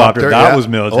helicopter. That was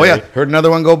military. Oh yeah, heard another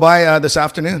one go by this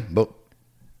afternoon, about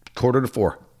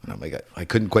 3:45. And I'm like, I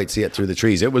couldn't quite see it through the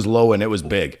trees. It was low and it was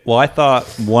big. Well, I thought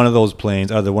one of those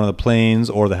planes, either one of the planes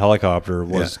or the helicopter,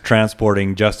 was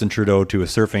transporting Justin Trudeau to a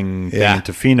surfing thing in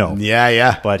Tofino.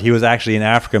 Yeah. But he was actually in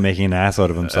Africa making an ass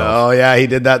out of himself. Oh, yeah, he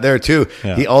did that there too.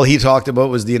 Yeah. All he talked about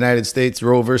was the United States,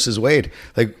 Roe versus Wade.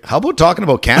 Like, how about talking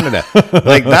about Canada?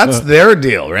 Like, that's their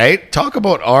deal, right? Talk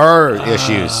about our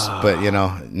issues. But,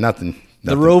 nothing.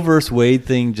 The Roe versus Wade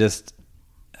thing just...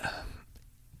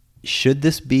 Should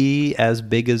this be as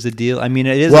big as a deal? I mean,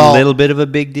 it is a little bit of a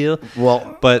big deal.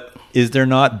 Well, but is there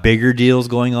not bigger deals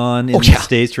going on in the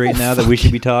States right now that we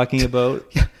should be talking about?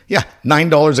 Yeah,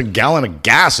 $9 a gallon of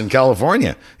gas in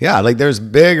California. Yeah, like there's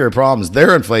bigger problems.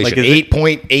 Their inflation,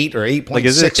 8.8 or 8.6%.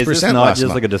 Is this not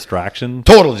just like a distraction?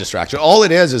 Total distraction. All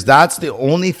it is that's the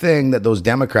only thing that those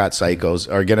Democrat psychos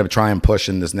are going to try and push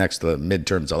in this next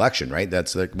midterms election, right?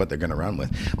 That's what they're going to run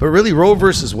with. But really, Roe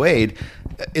versus Wade,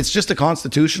 it's just a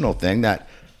constitutional thing that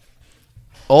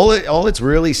all it's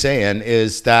really saying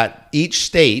is that each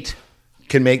state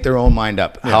can make their own mind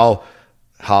up how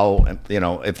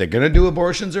if they're going to do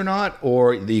abortions or not,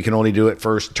 or you can only do it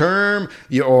first term,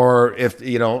 or if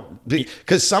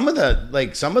because some of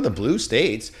the blue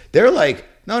states, they're like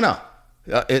no,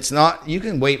 it's not. You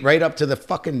can wait right up to the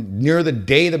fucking near the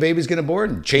day the baby's going to born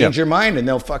and change your mind, and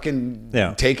they'll fucking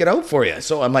take it out for you.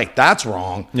 So I'm like, that's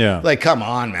wrong. Yeah, like come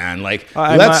on, man. Like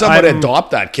let someone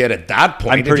adopt that kid at that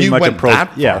point. I'm pretty much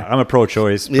I'm a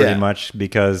pro-choice pretty much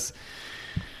because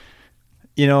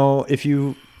if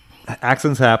you.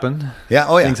 Accidents happen. Yeah.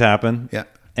 Oh, yeah. Things happen. Yeah.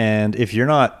 And if you're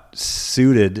not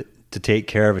suited to take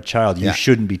care of a child, you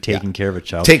shouldn't be taking care of a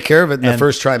child. Take care of it in the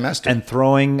first trimester. And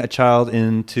throwing a child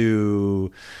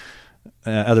into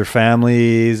other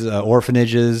families,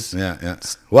 orphanages. Yeah.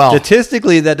 Well,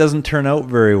 statistically, that doesn't turn out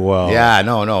very well. Yeah.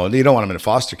 No. You don't want them in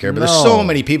foster care. But there's so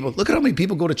many people. Look at how many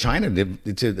people go to China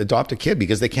to adopt a kid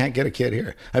because they can't get a kid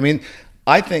here. I mean,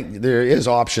 I think there is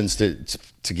options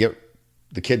to get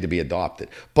the kid to be adopted,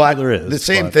 but there is the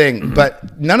same thing.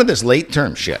 But none of this late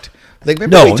term shit. Like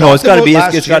it's got to be.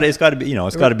 It's got to be.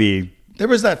 It's got to be. There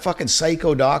was that fucking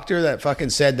psycho doctor that fucking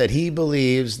said that he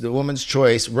believes the woman's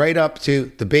choice right up to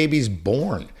the baby's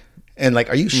born, and like,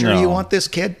 are you sure you want this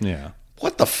kid? Yeah.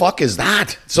 What the fuck is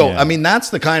that? So, I mean,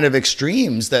 that's the kind of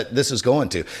extremes that this is going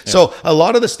to. Yeah. So a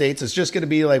lot of the states, it's just going to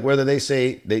be like whether they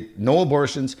say no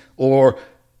abortions or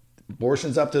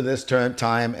abortions up to this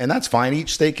time, and that's fine.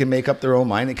 Each state can make up their own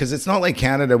mind because it's not like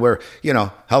Canada where,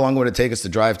 how long would it take us to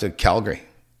drive to Calgary?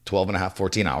 12 and a half,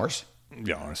 14 hours?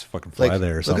 Yeah, just fucking fly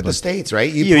there or something. Look at the states,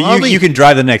 right? You can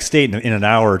drive the next state in an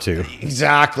hour or two.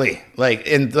 Exactly. Like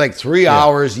in 3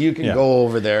 hours, you can go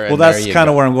over there. Well, that's kind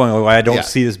of where I'm going. Why I don't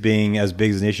see this being as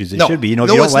big as an issue as it should be. If you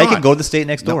don't like it, go to the state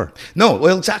next door. No,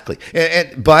 well, exactly.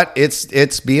 But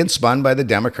it's being spun by the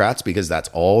Democrats because that's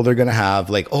all they're going to have.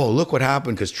 Like, oh, look what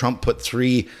happened because Trump put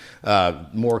 3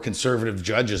 more conservative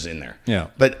judges in there. Yeah.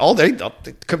 But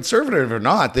conservative or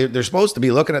not, they're supposed to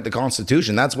be looking at the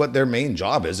Constitution. That's what their main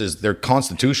job is they're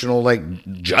constitutional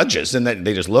judges, and that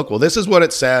they just look, well, this is what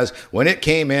it says when it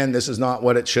came in, this is not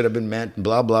what it should have been meant,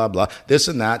 blah blah blah, this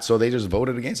and that. So they just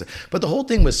voted against it. But the whole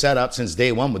thing was set up since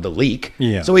day one with the leak.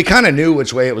 Yeah. So we kind of knew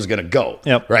which way it was going to go.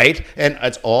 Yep. Right. And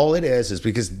that's all it is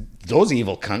because those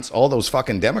evil cunts, all those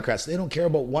fucking Democrats, they don't care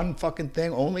about one fucking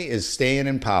thing only, is staying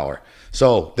in power.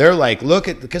 So they're like, look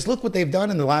what they've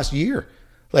done in the last year.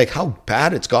 Like how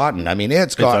bad it's gotten. I mean,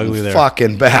 it's gotten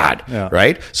fucking bad,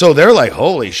 right? So they're like,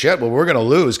 holy shit, well, we're going to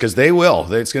lose because they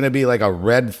will. It's going to be like a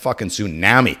red fucking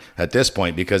tsunami at this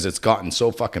point because it's gotten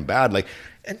so fucking bad. Like,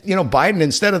 Biden,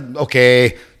 instead of,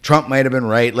 okay, Trump might have been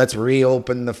right. Let's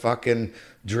reopen the fucking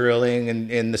drilling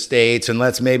in the States and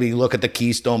let's maybe look at the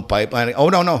Keystone Pipeline. Oh,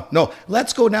 no.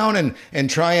 Let's go down and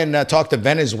try and talk to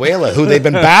Venezuela, who they've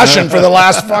been bashing for the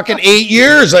last fucking 8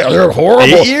 years. Like, they're horrible.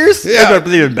 8 years? Yeah.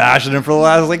 They've been bashing them for the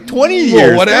last 20 years.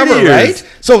 Well, whatever, years. right?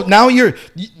 So now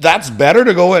that's better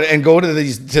to go and go to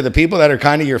the people that are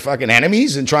kind of your fucking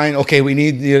enemies and try and, okay, we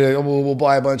need, we'll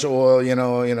buy a bunch of oil,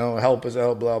 help us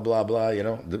out, blah, blah, blah,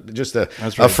 just a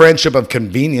friendship of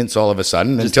convenience all of a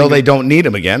sudden until they don't need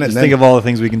them again. And then think of all the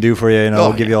things we can do for you,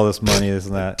 we'll give you all this money, this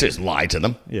and that. Just lie to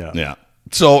them. Yeah.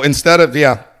 So instead of,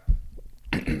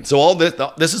 so all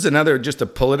this is another, just a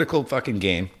political fucking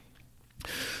game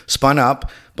spun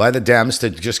up by the Dems to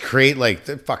just create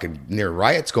the fucking near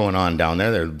riots going on down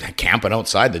there. They're camping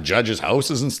outside the judges'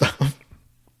 houses and stuff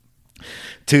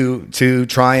to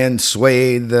try and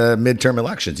sway the midterm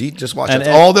elections. You just watch. That's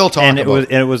all they'll talk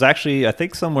about. It was actually, I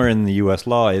think somewhere in the U.S.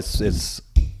 law, it's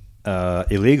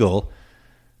illegal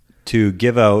to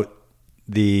give out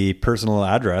the personal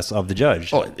address of the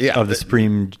judge, of the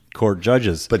Supreme Court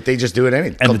judges. But they just do it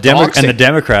anyway. And the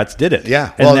Democrats did it.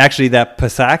 Yeah. And actually that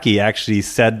Psaki actually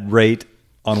said right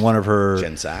on one of her...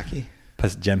 Jen Psaki?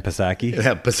 Jen Psaki.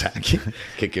 Yeah, Psaki.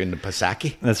 Kick you into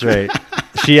Psaki. That's right.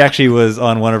 She actually was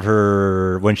on one of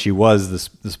her, when she was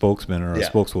the spokesman or a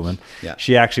spokeswoman,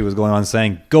 she actually was going on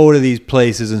saying, go to these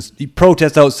places and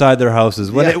protest outside their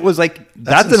houses. When it was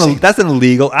that's an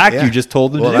illegal act you just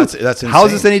told them to do. That's insane. How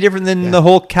is this any different than the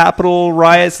whole Capitol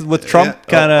riots with Trump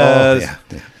kind of...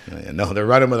 No, they're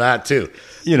running with that too.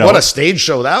 What a stage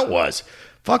show that was.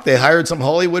 Fuck, they hired some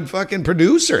Hollywood fucking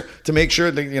producer to make sure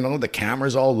that, the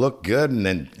cameras all look good. And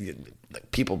then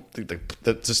people, the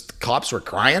cops were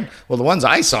crying. Well, the ones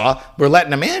I saw were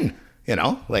letting them in, I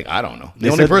don't know. The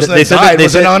only person that died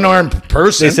was an unarmed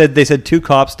person. They said 2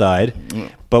 cops died.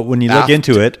 But when you look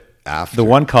into it, the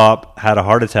one cop had a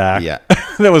heart attack. Yeah.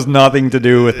 That was nothing to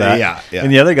do with that. Yeah.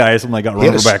 And the other guy, got run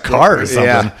over by a car or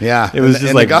something. Yeah. It was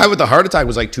just the guy with the heart attack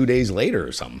was 2 days later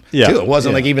or something. Yeah. Too. It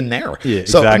wasn't even there. Yeah,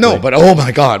 so exactly. No, but oh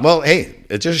my God. Well, hey,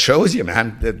 it just shows you,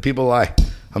 man, that people lie.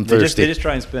 I'm thirsty. They just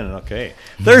try and spin it. Okay.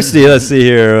 Thirsty. Let's see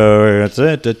here.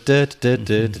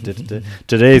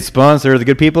 Today's sponsor, the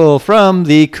good people from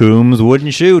the Coombs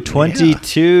Wooden Shoe,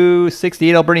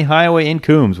 2268 Alberni Highway in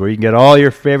Coombs, where you can get all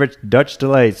your favorite Dutch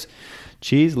delights.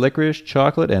 Cheese, licorice,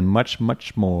 chocolate, and much,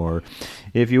 much more.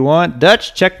 If you want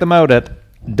Dutch, check them out at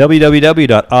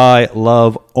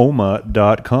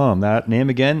www.iloveoma.com. That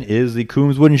name again is the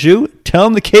Coombs Wooden Shoe. Tell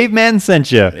them the Caveman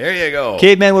sent you. There you go.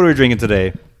 Caveman, what are we drinking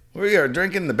today? We are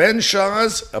drinking the Ben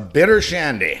Shaw's a bitter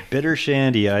shandy. Bitter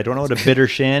shandy. I don't know what a bitter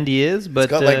shandy is,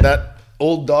 but it's got that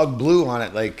old dog blue on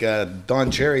it, like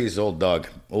Don Cherry's old dog,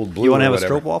 old blue. You want to have a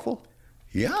stroop waffle?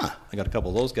 Yeah. I got a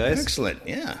couple of those guys. Excellent.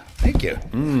 Yeah. Thank you.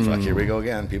 Fuck, here we go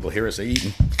again. People hear us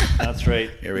eating. That's right.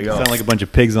 Here we go. Sound like a bunch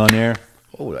of pigs on there.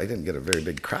 Oh, I didn't get a very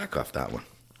big crack off that one.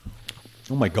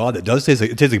 Oh my God, that does taste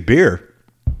like beer.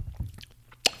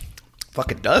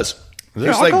 Fuck, it does. It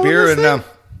tastes like beer and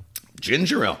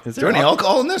ginger ale. Is there any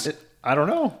alcohol in this? I don't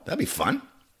know. That'd be fun.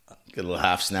 Get a little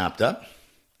half snapped up.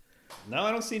 No,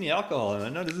 I don't see any alcohol in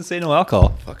it. No, it doesn't say no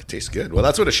alcohol. Fuck, it tastes good. Well,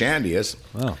 that's what a shandy is.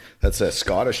 Wow. That's a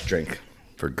Scottish drink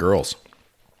for girls.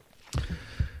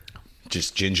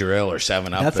 Just ginger ale or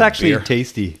 7-Up. That's actually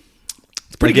tasty.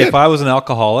 It's pretty good. If I was an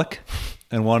alcoholic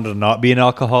and wanted to not be an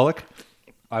alcoholic,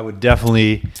 I would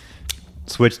definitely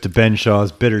switch to Ben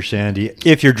Shaw's bitter shandy.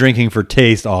 If you're drinking for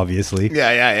taste, obviously.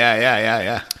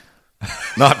 Yeah.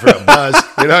 Not for a buzz.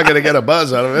 You're not going to get a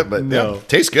buzz out of it, but no.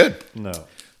 Tastes good. No.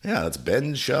 Yeah, that's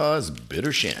Ben Shaw's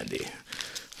bitter shandy.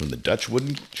 from the Dutch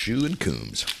Wooden Shoe and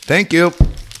Coombs. Thank you.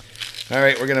 All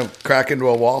right, we're going to crack into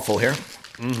a waffle here.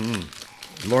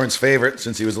 Lorne's favorite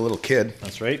since he was a little kid.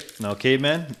 That's right. Now,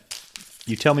 caveman,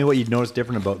 you tell me what you'd notice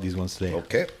different about these ones today.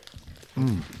 Okay.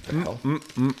 Having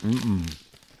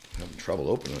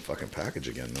trouble opening the fucking package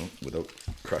again, though, without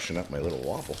crushing up my little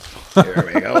waffle. There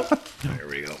we go. There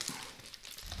we go.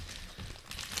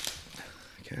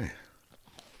 Okay.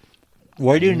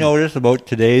 What do you notice about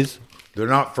today's? They're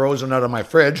not frozen out of my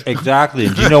fridge. Exactly.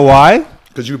 Do you know why?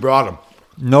 Because you brought them.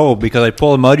 No, because I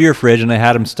pulled them out of your fridge and I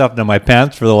had them stuffed in my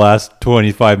pants for the last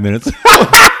 25 minutes.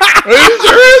 Are you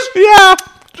serious? Yeah.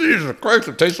 Jesus Christ,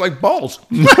 it tastes like balls.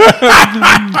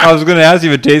 I was going to ask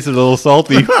you if it tasted a little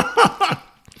salty.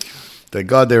 Thank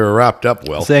God they were wrapped up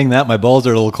well. Saying that, my balls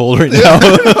are a little cold right now.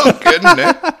 No kidding,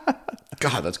 man.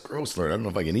 God, that's gross, Lord. I don't know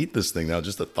if I can eat this thing now.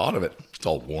 Just the thought of it. It's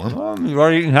all warm. You've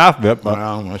already eaten half of it. But...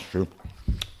 Well, that's true.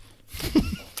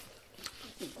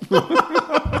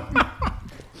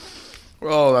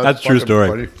 Oh, that's a true story.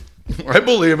 Funny. I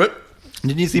believe it.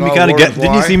 Didn't you see me kind of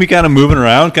Didn't you see me kind of moving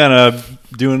around, kind of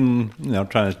doing,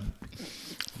 trying to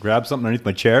grab something underneath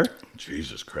my chair?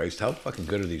 Jesus Christ, how fucking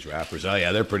good are these wrappers? Oh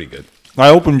yeah, they're pretty good. I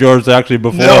opened yours actually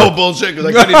before. No bullshit, because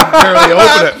I couldn't even barely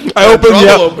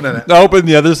open it. I opened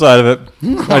the other side of it.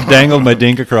 I dangled my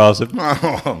dink across it.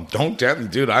 Oh, don't tempt me,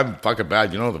 dude. I'm fucking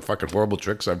bad. You know the fucking horrible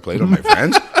tricks I've played on my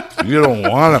friends? You don't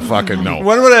want to fucking know.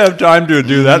 When would I have time to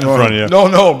do that in front of you? No,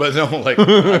 like,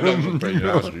 I don't afraid you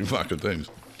ask me fucking things.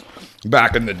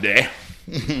 Back in the day.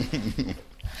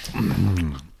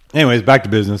 Anyways, back to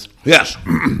business. Yes.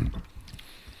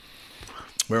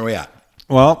 Where are we at?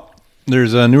 Well,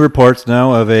 there's new reports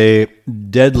now of a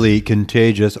deadly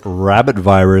contagious rabbit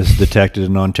virus detected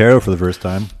in Ontario for the first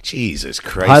time. Jesus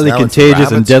Christ. Highly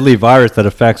contagious and deadly virus that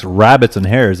affects rabbits and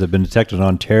hares have been detected in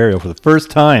Ontario for the first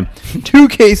time. 2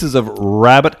 cases of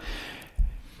rabbit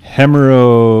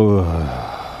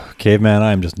caveman,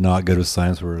 I'm just not good with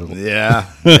science words. Yeah.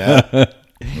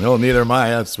 No, neither am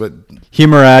I. That's what...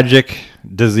 Hemorrhagic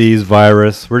disease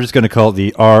virus. We're just going to call it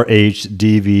the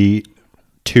RHDV2.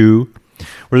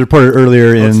 Was reported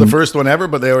earlier in... It's the first one ever,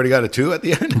 but they already got a 2 at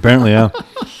the end? Apparently, yeah.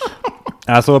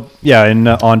 In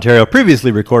Ontario,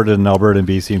 previously recorded in Alberta and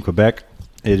BC and Quebec.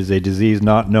 It is a disease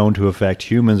not known to affect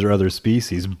humans or other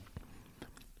species.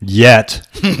 Yet.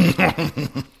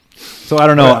 So I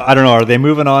don't know. Are they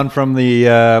moving on from the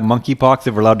monkeypox,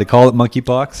 if we're allowed to call it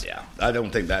monkeypox? Yeah. I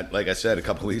don't think that, like I said a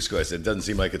couple of weeks ago, I said it doesn't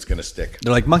seem like it's going to stick.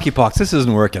 They're like, monkeypox, this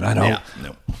isn't working. I know. Yeah,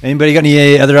 no. Anybody got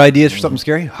any other ideas for something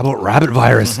scary? How about rabbit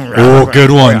virus? Good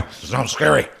one. Yeah, sounds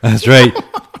scary. That's right.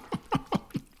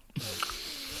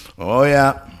 Oh,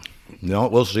 yeah. No,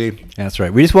 we'll see. That's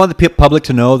right. We just want the public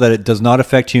to know that it does not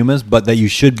affect humans, but that you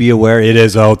should be aware it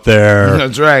is out there.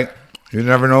 That's right. You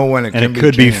never know when it can be. And it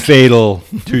could be fatal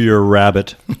to your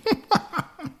rabbit.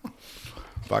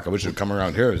 Fuck, I wish it'd come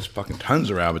around here. There's fucking tons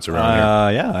of rabbits around here.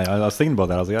 Yeah, I was thinking about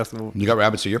that. I was like, asking. You got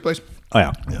rabbits at your place? Oh,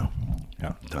 yeah.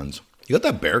 Yeah. Tons. You got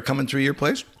that bear coming through your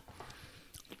place?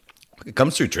 It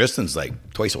comes through Tristan's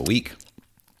like twice a week.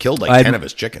 Killed like 10 of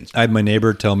his chickens. I had my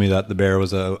neighbor tell me that the bear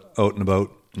was out and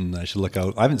about and I should look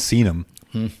out. I haven't seen him.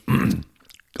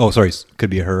 Oh, sorry. Could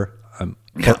be a her.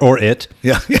 Or it.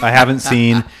 Yeah. I haven't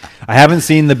seen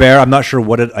the bear. I'm not sure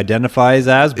what it identifies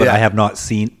as, but I have not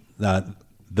seen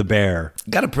the bear.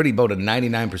 Got about a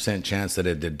 99% chance that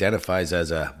it identifies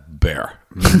as a bear.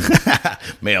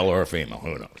 Male or a female,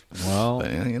 who knows? Well,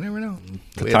 but, you never know.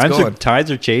 Tides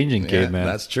are changing, caveman.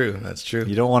 That's true.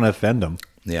 You don't want to offend them.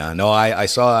 Yeah, no, I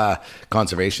saw a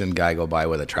conservation guy go by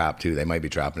with a trap too. They might be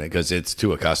trapping it because it's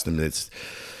too accustomed. It's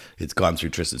gone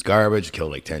through Tristan's garbage,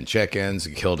 killed like 10 chickens,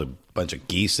 killed a bunch of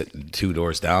geese at 2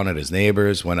 doors down at his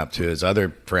neighbors, went up to his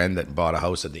other friend that bought a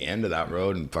house at the end of that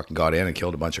road and fucking got in and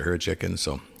killed a bunch of her chickens.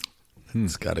 So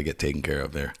it's got to get taken care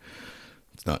of there.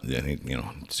 It's not,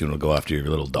 soon it'll go after your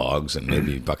little dogs and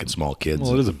maybe fucking small kids.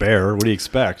 Well, it is a bear. What do you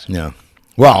expect? Yeah.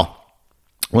 Well,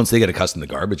 once they get accustomed to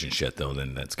garbage and shit, though,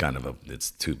 then that's kind of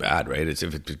it's too bad, right? It's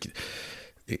if it,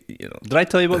 Did I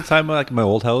tell you about the time like in my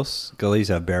old house? Because I used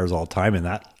to have bears all the time in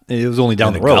that. It was only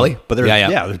down the road, gully? But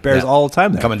there's bears all the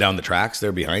time there. Coming down the tracks,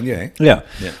 they're behind you, eh? Yeah.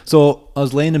 So I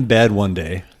was laying in bed one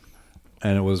day,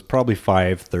 and it was probably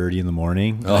 5:30 in the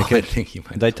morning. Oh, I think you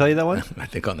might. Did I tell you that one? I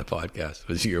think on the podcast.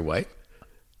 Was it your wife?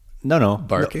 No.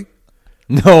 Barking?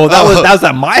 No, that was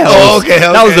at my house. Oh, okay.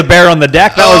 That was the bear on the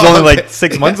deck. That was only like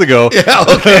 6 months ago. Yeah,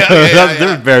 okay. That's a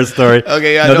different bear story.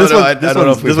 Okay, yeah, this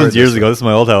one's years ago. This is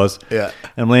my old house. Yeah.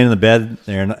 And I'm laying in the bed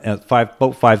there and at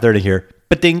about 5:30 here.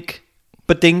 Ba-dink.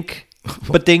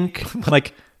 I'm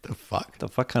like, the fuck? The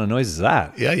fuck kind of noise is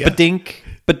that? Yeah. Ba-dink.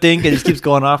 It just keeps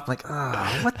going off. I'm like,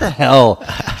 what the hell?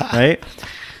 Right?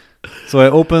 So I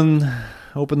opened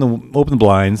the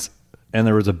blinds, and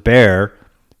there was a bear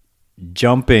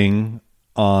jumping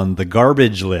on the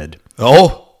garbage lid.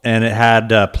 Oh. And it had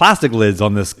plastic lids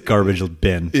on this garbage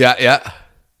bin. Yeah.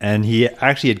 And he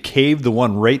actually had caved the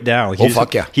one right down. Like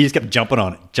fuck yeah. He just kept jumping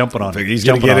on it. He's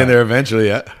going to get in there eventually,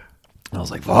 yeah. I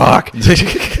was like, fuck.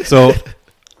 So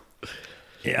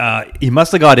he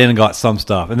must have got in and got some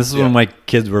stuff. And this is when my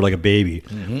kids were like a baby.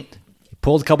 Mm-hmm. He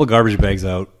pulled a couple garbage bags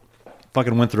out.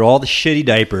 Fucking went through all the shitty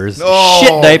diapers.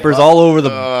 Shit diapers all over the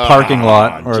parking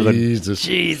lot.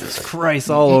 Jesus Christ,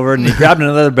 all over. And he grabbed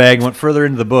another bag and went further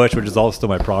into the bush, which is all still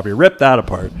my property. Ripped that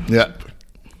apart. Yeah.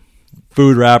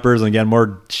 Food wrappers, and again,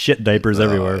 more shit diapers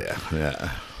everywhere.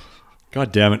 Yeah.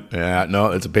 God damn it. Yeah,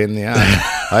 no, it's a pain in the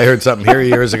ass. I heard something here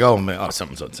years ago.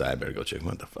 Something's outside. I better go check.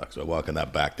 What the fuck? So I walk on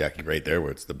that back deck right there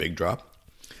where it's the big drop.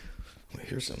 I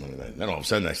hear something. Then all of a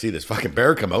sudden I see this fucking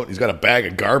bear come out. He's got a bag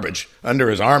of garbage under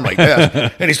his arm like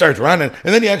this. And he starts running.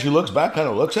 And then he actually looks back, kind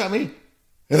of looks at me.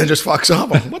 And then just fucks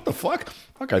off. I'm like, what the fuck?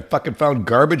 Fuck, I fucking found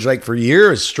garbage like for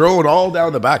years strewn all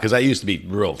down the back. Because I used to be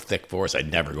real thick forest.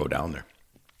 I'd never go down there.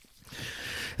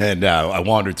 And I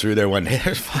wandered through there one day.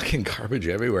 There's fucking garbage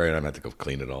everywhere. And I'm going to have to go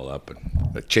clean it all up.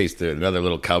 And I chased another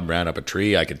little cub, ran up a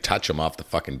tree. I could touch him off the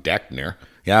fucking deck near.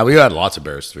 Yeah, we had lots of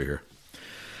bears through here.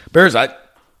 Bears,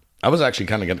 I was actually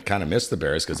kind of miss the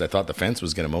bears because I thought the fence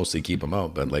was going to mostly keep them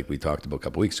out. But like we talked about a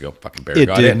couple weeks ago, fucking bear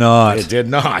got in. It did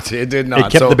not. It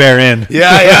kept the bear in.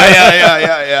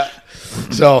 Yeah.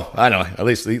 So I don't know. At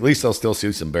least I'll still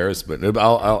see some bears, but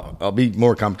I'll be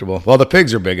more comfortable. Well, the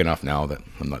pigs are big enough now that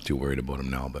I'm not too worried about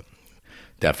them now. But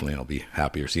definitely, I'll be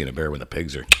happier seeing a bear when the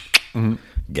pigs are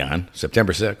gone.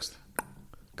 September 6th.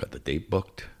 Got the date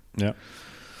booked. Yeah.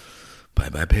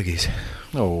 Bye piggies.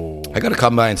 Oh, I got to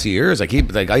come by and see yours. I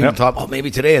even thought, maybe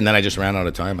today, and then I just ran out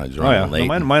of time. I just ran late.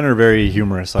 No, mine are very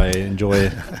humorous. I enjoy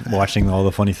watching all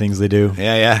the funny things they do.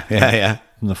 Yeah.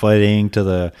 From the fighting to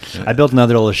the, I built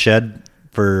another little shed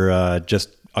for just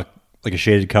like a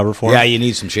shaded cover for them. Yeah, you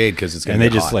need some shade because it's going to be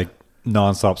hot. And they just like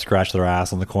nonstop scratch their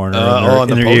ass on the corner,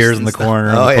 and their ears in the corner,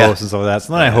 and the posts and stuff like that.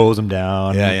 So then I hose them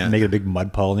down, make it a big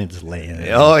mud puddle, and they just lay in it.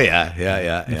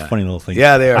 Yeah. Funny little things.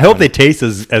 Yeah, they are. I hope they taste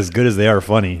as good as they are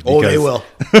funny. Oh, they will.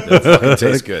 They'll fucking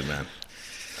taste good, man.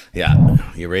 Yeah,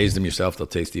 you raise them yourself, they'll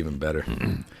taste even better.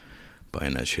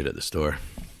 Buying that shit at the store.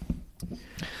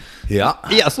 Yeah.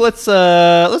 So let's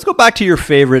go back to your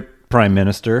favorite Prime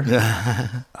Minister.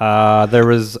 There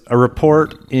was a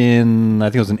report in, I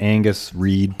think it was an Angus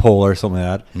Reid poll or something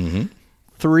like that. Mm-hmm.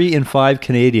 3 in 5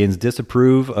 Canadians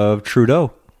disapprove of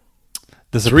Trudeau.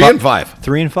 3 in 5.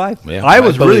 3 in 5. Yeah, I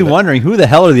was really wondering who the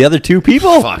hell are the other two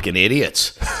people? Fucking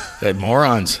idiots. They're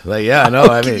morons. Like,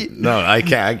 I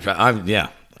can't.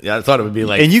 Yeah, I thought it would be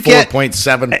like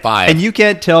 4.75. And you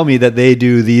can't tell me that they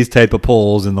do these type of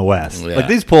polls in the West. Yeah. Like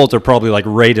these polls are probably like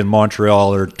right in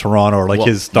Montreal or Toronto or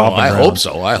his stomping ground.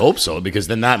 I hope so, because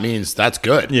then that means that's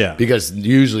good. Yeah. Because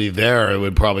usually there it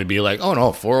would probably be like, 4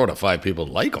 out of 5 people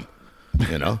like him.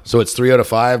 So it's 3 out of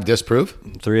 5 disprove?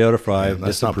 3 out of 5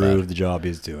 disapprove the job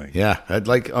he's doing. Yeah, I'd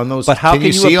like on those. But how can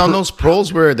you see on those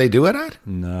polls where they do it at?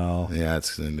 No. Yeah,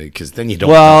 it's because then you don't.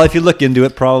 Well, know. If you look into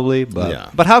it, probably.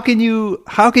 But how can you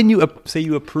say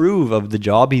you approve of the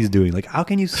job he's doing? Like, how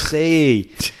can you say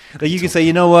like you can say,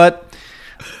 you know what,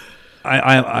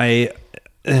 I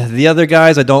the other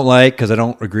guys I don't like because I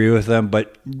don't agree with them,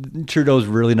 but Trudeau's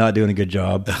really not doing a good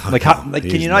job. Like,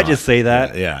 can you not just say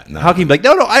that? Yeah. No. How can you be like,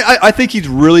 no, I think he's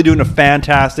really doing a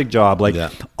fantastic job. Like,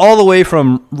 all the way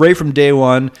from day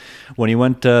one, when he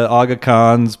went to Aga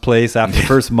Khan's place after the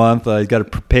first month, he's got a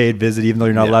paid visit, even though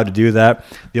you're not allowed to do that.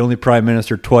 The only prime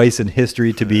minister twice in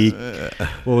history to be,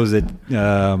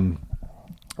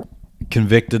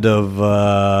 convicted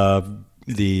of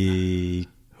the...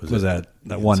 Was that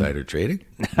one insider trading?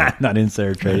 Not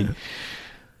insider trading.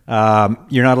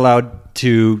 You're not allowed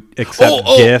to accept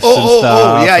gifts and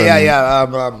stuff.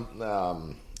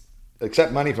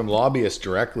 Accept money from lobbyists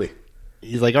directly.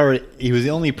 He's like he was the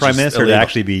only prime minister to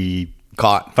actually be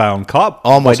found caught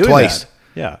almost twice. That.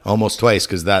 Yeah, almost twice,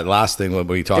 because that last thing what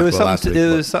we talked about last week.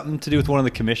 It was something to do with one of the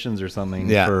commissions or something.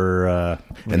 Yeah,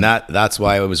 and that's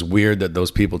why it was weird that those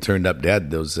people turned up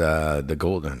dead. Those not the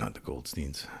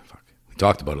Goldsteins.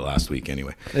 Talked about it last week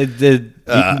anyway.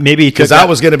 Maybe because that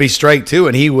was going to be strike 2,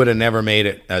 and he would have never made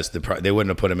it as they wouldn't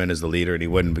have put him in as the leader, and he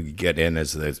wouldn't get in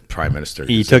as the prime minister.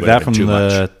 He took that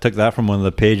from one of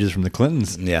the pages from the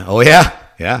Clintons. Yeah. Oh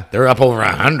yeah. They're up over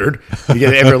 100. You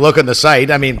get ever look on the site?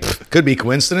 I mean, could be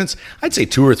coincidence. I'd say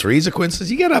 2 or 3 is a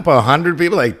coincidence. You get up 100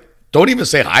 people, like, don't even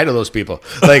say hi to those people.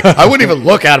 Like, I wouldn't even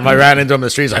look at them. I ran into them in the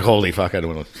streets, like, holy fuck, I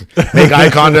don't want to make eye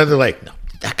contact. They're like, no,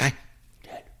 that guy.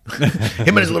 Him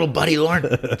and his little buddy Lorne.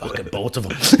 Fucking both of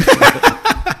them.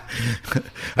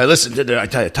 I listened to I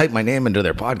typed my name into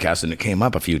their podcast and it came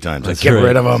up a few times. Like, get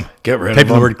rid of them. Get rid of them.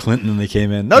 Typing the word Clinton and they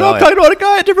came in. No, I'm talking about a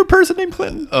guy, a different person named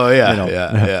Clinton. Oh, yeah.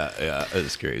 Yeah.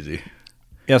 It's crazy.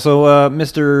 Yeah, so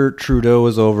Mr. Trudeau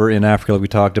is over in Africa, like we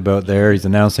talked about there. He's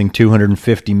announcing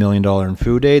 $250 million in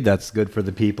food aid. That's good for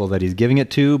the people that he's giving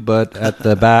it to, but at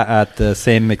the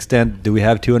same extent, do we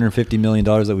have $250 million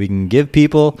that we can give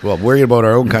people? Well, worry about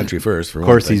our own country first. Of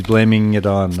course, he's blaming it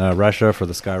on Russia for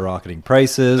the skyrocketing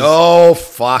prices. Oh,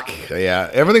 fuck. Yeah,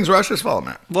 everything's Russia's fault,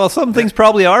 man. Well, some things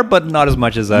probably are, but not as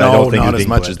much as I don't think not as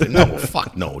much as... No,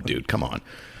 fuck no, dude. Come on.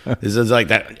 This is like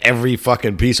that every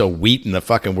fucking piece of wheat in the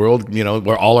fucking world,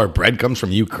 where all our bread comes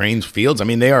from Ukraine's fields. I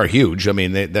mean, they are huge. I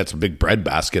mean, that's a big bread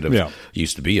basket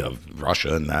used to be of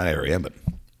Russia in that area. But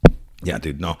yeah,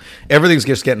 dude, no. Everything's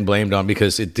just getting blamed on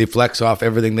because it deflects off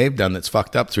everything they've done that's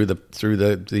fucked up through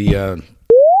the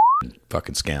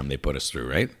fucking scam they put us through,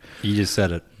 right? You just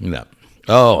said it. No.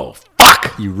 Oh,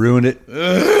 fuck. You ruined it.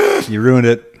 You ruined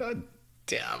it. God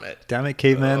damn it. Damn it,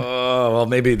 caveman. Oh, well,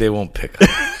 maybe they won't pick up.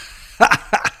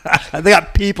 They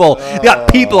got people. They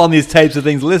got people on these types of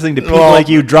things listening to people like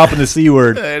you dropping the C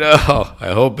word. I know.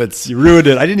 I hope it's... You ruined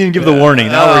it. I didn't even give the warning.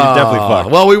 Now we're definitely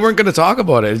fucked. Well, we weren't going to talk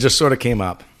about it. It just sort of came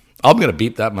up. I'm going to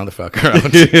beep that motherfucker out.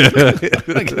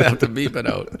 I'm going to have to beep it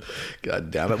out. God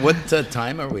damn it. What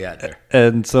time are we at there?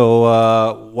 And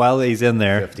so while he's in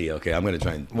there... 50. Okay, I'm going to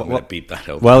try and beep that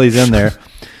out. While he's in there...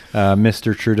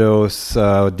 Mr. Trudeau's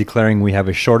declaring we have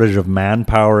a shortage of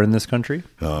manpower in this country.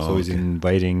 So he's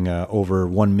inviting over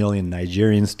 1 million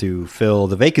Nigerians to fill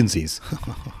the vacancies.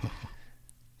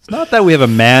 It's not that we have a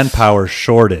manpower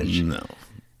shortage. No.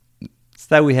 It's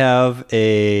that we have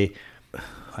a...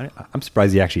 I'm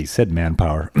surprised he actually said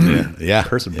manpower. Yeah.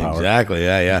 Person power. Exactly.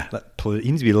 Yeah. He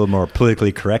needs to be a little more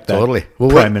politically correct. Totally.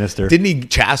 Prime Minister. Didn't he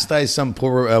chastise some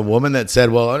poor woman that said,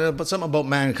 but something about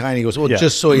mankind? He goes,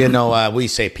 just so you know, we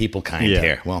say people kind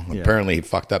here. Well, apparently he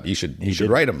fucked up. You should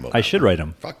write him. I should write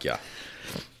him. Fuck yeah.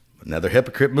 Another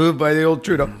hypocrite move by the old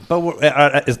Trudeau. But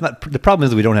it's not. The problem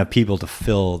is that we don't have people to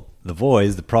fill the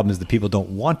voids. The problem is the people don't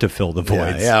want to fill the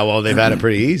voids. Yeah, well, they've had it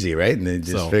pretty easy, right? And they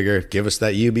just figure, give us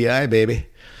that UBI, baby.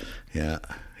 Yeah.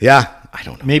 I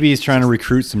don't know. Maybe he's trying to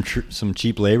recruit some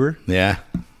cheap labor. Yeah.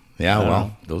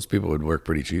 Well, those people would work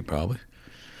pretty cheap, probably.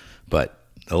 But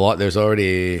there's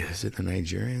already, is it the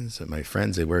Nigerians? My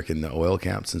friends, they work in the oil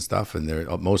camps and stuff, and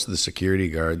most of the security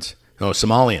guards. No,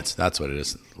 Somalians. That's what it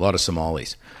is. A lot of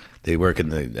Somalis. They work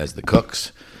as the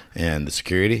cooks and the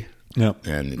security. Yep.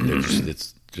 And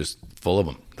it's just full of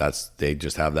them. They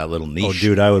just have that little niche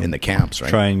I would in the camps, right?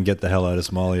 Try and get the hell out of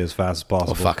Somalia as fast as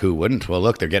possible. Well, fuck, who wouldn't? Well,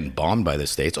 look, they're getting bombed by the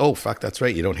States. Oh, fuck, that's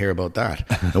right. You don't hear about that.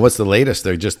 And what's the latest?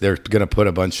 They're going to put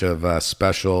a bunch of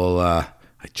special... I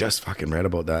just fucking read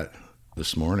about that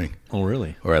this morning. Oh,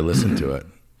 really? Or I listened to it.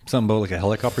 Something about like a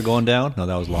helicopter going down? No,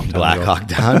 that was a long time Black ago. Hawk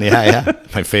Down, yeah.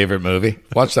 My favorite movie.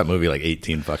 Watched that movie like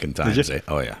 18 fucking times. Did you?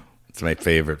 Oh, yeah. It's my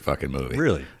favorite fucking movie.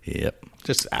 Really? Yep.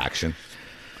 Just action.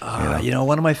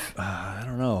 One of my, I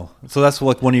don't know. So that's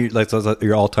like one of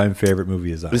your all-time favorite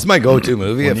movie is that? This is my go-to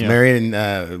movie. If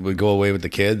Marion would go away with the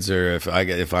kids, or if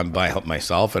I'm by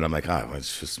myself and I'm like, I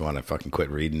just want to fucking quit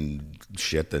reading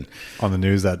shit and on the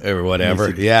news that or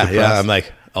whatever. Yeah. I'm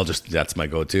like, that's my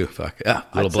go-to. Fuck yeah,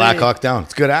 Black Hawk Down.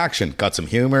 It's good action. Got some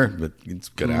humor, but it's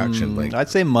good action. Like I'd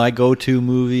say my go-to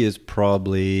movie is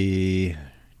probably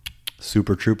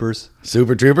Super Troopers.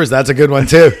 Super Troopers, that's a good one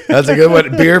too. That's a good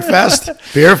one. Beer Fest.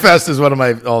 Beer Fest is one of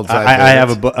my all-time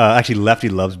favorites. I have actually Lefty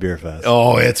loves Beer Fest.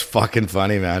 Oh, it's fucking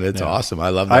funny, man. It's awesome. I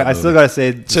love that. I still gotta say,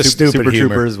 it's just stupid Super humor.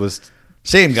 Troopers was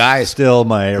same guys. Still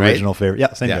my original favorite.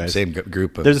 Yeah, same guys. Same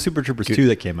group. There's a Super Troopers 2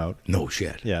 that came out. No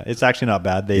shit. Yeah, it's actually not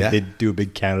bad. They do a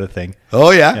big Canada thing. Oh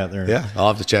yeah. I'll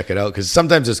have to check it out because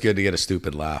sometimes it's good to get a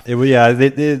stupid laugh.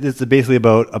 It's basically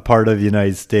about a part of the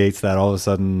United States that all of a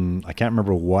sudden, I can't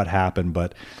remember what happened,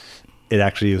 but it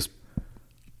actually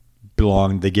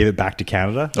belonged. They gave it back to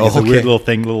Canada. It's a weird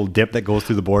little dip that goes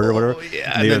through the border or whatever.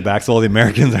 Yeah, they give it back. So all the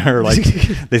Americans are like,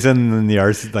 they send them in the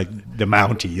RC, like the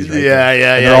Mounties. Right? Yeah.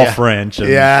 And they're all French. And,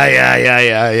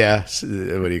 yeah.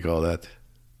 What do you call that?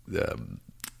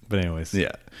 But anyways,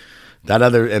 yeah. The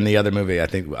other movie, I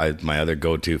think my other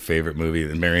go-to favorite movie,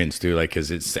 and Marion's too, like,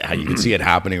 because it's how you can see it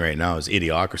happening right now is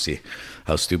Idiocracy.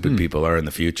 How stupid people are in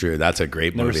the future. That's a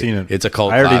great movie. Never seen it. It's a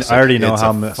cult classic. I already know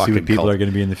how stupid people are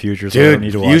going to be in the future, so dude, I don't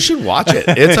need to watch it. You should watch it.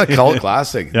 It's a cult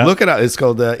classic. Yeah? Look it up. It's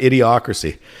called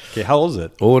Idiocracy. Okay, how old is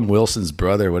it? Owen Wilson's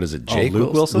brother. What is it? Jake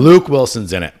Luke Wilson? Luke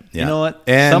Wilson's in it. Yeah. You know what?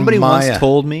 And somebody Maya. once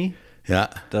told me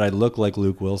that I look like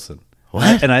Luke Wilson.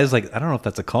 What? And I was like, I don't know if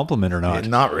that's a compliment or not.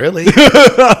 Not really.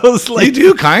 I was like, You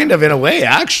do kind of in a way,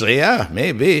 actually. Yeah,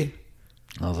 maybe.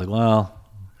 I was like, well,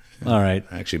 all right.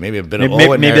 Actually, maybe a bit of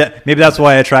Owen there. Maybe that's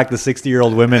why I attract the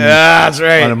 60-year-old women. Yeah, that's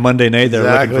right. On a Monday night, they're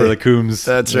looking for the Coombs.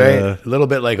 That's right. A little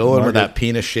bit like Owen with that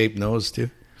penis-shaped nose too.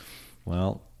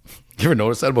 Well, you ever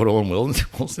notice that about Owen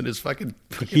Wilson? His fucking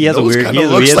he has a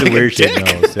weird, shaped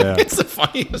nose. Yeah, it's the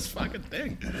funniest fucking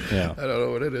thing. Yeah, I don't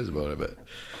know what it is about it,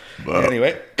 but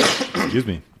anyway, excuse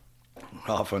me.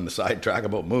 Off on the sidetrack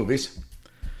about movies.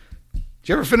 Did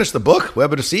you ever finish the book,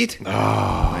 Web of Deceit?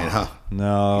 Oh,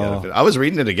 no. I was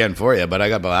reading it again for you, but I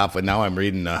got about halfway. Now I'm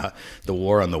reading The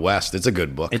War on the West. It's a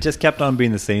good book. It just kept on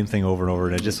being the same thing over and over,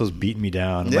 and it just was beating me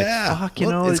down. I'm like, fuck, you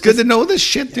know. It's good to know this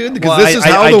shit, dude, because this is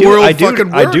how the world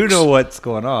fucking works. I do know what's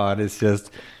going on. It's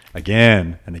just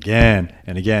again and again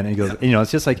and again. And he goes, you know, it's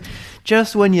just like,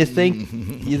 just when you think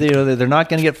they're not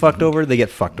going to get fucked over, they get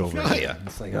fucked over. Oh, yeah.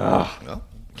 It's like, well,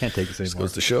 can't take the same. Just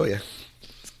goes to show you.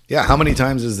 Yeah, how many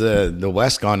times has the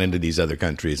West gone into these other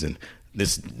countries and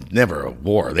this never a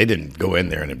war? They didn't go in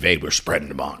there and invade. We're spreading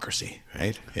democracy,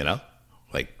 right? You know,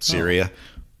 like Syria,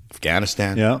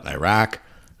 Afghanistan, Iraq,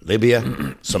 Libya,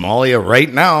 Somalia.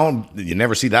 Right now, you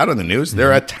never see that on the news.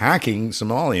 They're attacking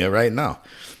Somalia right now.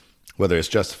 Whether it's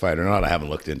justified or not, I haven't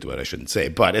looked into it. I shouldn't say,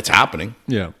 but it's happening.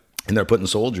 Yeah. And they're putting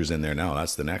soldiers in there now.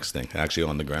 That's the next thing. Actually,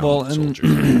 on the ground, soldiers.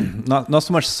 not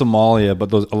so much Somalia,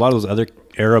 but a lot of those other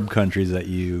Arab countries that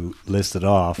you listed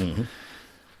off. Mm-hmm.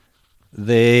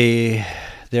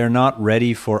 They're not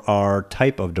ready for our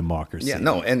type of democracy. Yeah,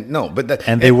 but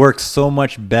they work so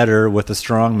much better with the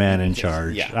strong man in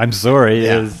charge. Yeah. I'm sorry,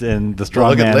 and the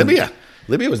strong man. Look at Libya.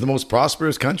 Libya was the most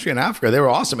prosperous country in Africa. They were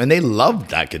awesome, and they loved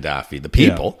that Gaddafi. The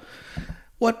people. Yeah.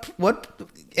 What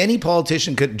any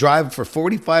politician could drive for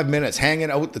 45 minutes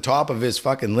hanging out the top of his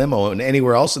fucking limo and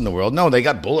anywhere else in the world. No, they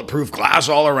got bulletproof glass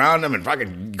all around him and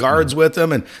fucking guards with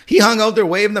him. And he hung out there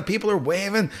waving. The people are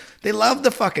waving. They loved the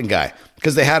fucking guy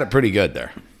because they had it pretty good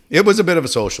there. It was a bit of a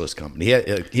socialist company.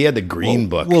 He had the green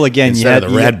book. Well, again, instead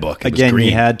of the red book. Again,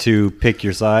 you had to pick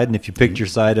your side, and if you picked your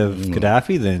side of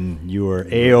Gaddafi, then you were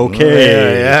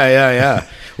A-okay. Yeah.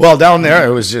 Well, down there,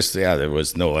 it was just there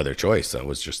was no other choice. That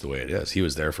was just the way it is. He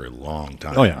was there for a long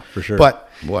time. Oh yeah, for sure. But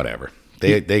whatever.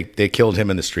 They killed him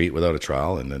in the street without a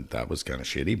trial, and then that was kind of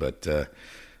shitty. But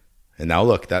and now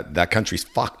look, that country's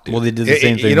fucked, dude. Well, they did the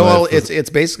same thing. You know, it's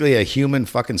basically a human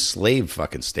fucking slave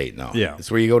fucking state now. Yeah, it's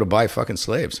where you go to buy fucking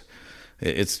slaves.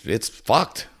 It's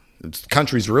fucked. The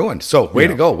country's ruined. So way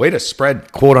to go. Way to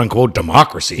spread quote unquote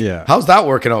democracy. Yeah. How's that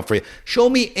working out for you? Show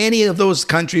me any of those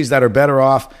countries that are better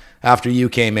off after you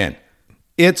came in.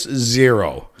 It's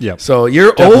zero. Yeah. So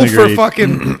you're Definitely old for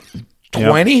fucking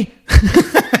 20.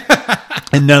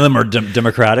 And none of them are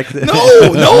democratic.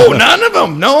 No, none of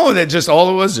them. No, that just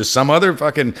all it was just some other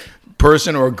fucking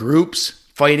person or groups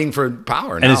fighting for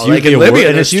power. And it's like in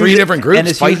Libya, there's three different groups and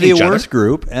it's fighting each other. other. Worst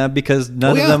group because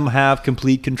none of them have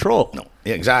complete control. No,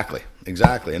 exactly. And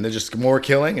there's just more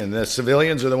killing, and the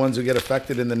civilians are the ones who get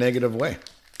affected in the negative way.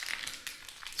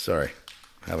 Sorry,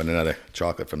 having another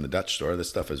chocolate from the Dutch store. This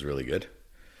stuff is really good.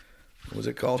 What was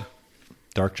it called?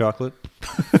 Dark chocolate?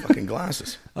 Fucking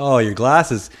glasses. Oh, your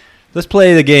glasses. Let's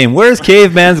play the game. Where's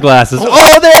Caveman's glasses?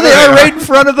 Oh, there they are right in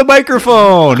front of the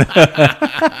microphone.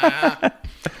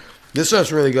 This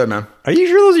stuff's really good, man. Are you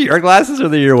sure those are your glasses or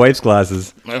they're your wife's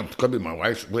glasses? Well, it could be my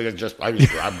wife's. I just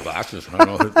grab glasses. I don't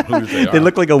know who they are. They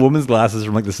look like a woman's glasses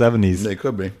from like the 70s. They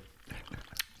could be.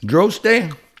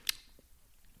 Droste.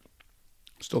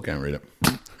 Still can't read it.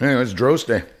 Anyway, it's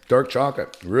Droste. Dark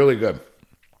chocolate. Really good.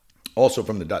 Also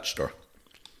from the Dutch store.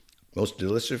 Most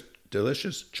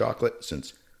delicious chocolate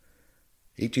since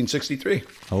 1863.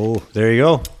 Oh, there you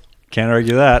go. Can't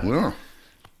argue that. Yeah.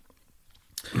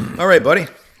 All right, buddy.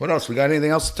 What else? We got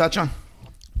anything else to touch on?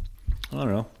 I don't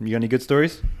know. You got any good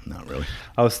stories? Not really.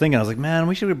 I was like, man,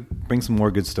 we should bring some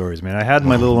more good stories, man. I had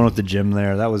my little one with the gym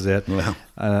there. That was it. Well.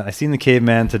 I seen the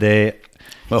caveman today.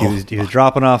 He was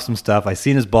dropping off some stuff. I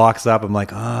seen his box up. I'm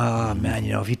like, oh, man,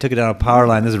 if he took it down a power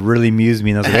line, this would really amuse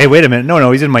me. And I was like, hey, wait a minute.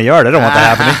 No, he's in my yard. I don't want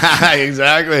that happening.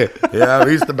 Exactly. Yeah,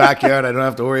 he's the backyard. I don't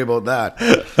have to worry about that.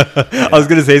 I was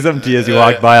going to say something to you as you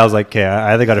walked by. I was like, okay,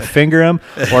 I either got to finger him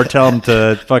or tell him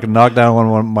to fucking knock down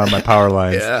one of my power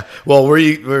lines. Yeah. Well,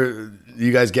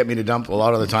 you guys get me to dump a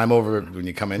lot of the time over when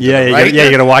you come in. Yeah, you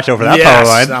got to watch out for that power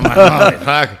line. I'm like, oh,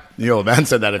 fuck. Ben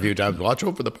said that a few times. Watch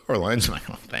out for the power lines. I'm like,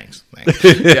 oh, thanks.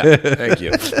 Yeah, thank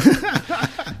you.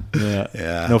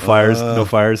 Yeah. No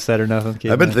fires set or nothing.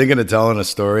 I've been thinking of telling a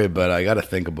story, but I got to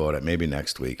think about it. Maybe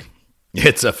next week.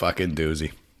 It's a fucking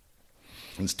doozy.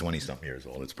 It's 20-something years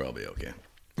old. It's probably okay.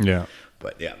 Yeah.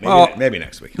 But yeah, maybe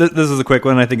next week. This is a quick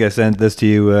one. I think I sent this to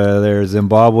you. There's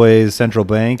Zimbabwe's central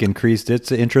bank increased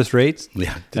its interest rates.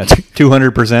 Yeah.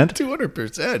 200%.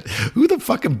 200%. Who the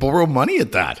fuck can borrow money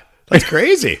at that? That's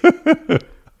crazy.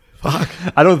 Fuck.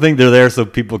 I don't think they're there so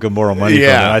people can borrow money from it.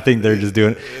 I think they're just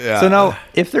doing it. Yeah. So now,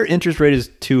 if their interest rate is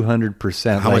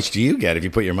 200%, how much do you get if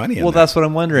you put your money in? Well, that's what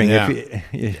I'm wondering. Yeah.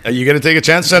 Are you going to take a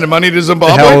chance sending money to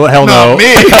Zimbabwe? Hell no. Me.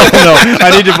 Hell no.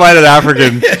 I need to find an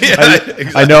African.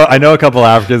 Exactly. I know a couple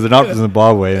Africans. They're not from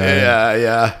Zimbabwe.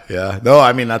 Yeah. No,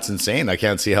 I mean, that's insane. I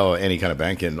can't see how any kind of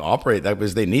bank can operate that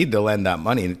because they need to lend that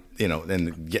money, and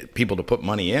get people to put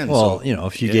money in. Well, so,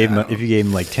 if you gave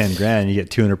them like 10 grand, you get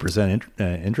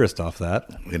 200% interest off that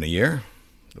in a year.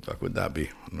 The fuck would that be?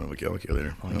 I don't have a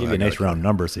calculator. I'll give you a nice round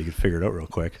number so you can figure it out real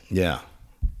quick. Yeah.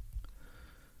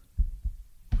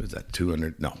 What is that?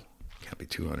 200? No, can't be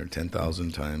 200.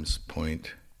 10,000 times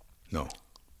point. No.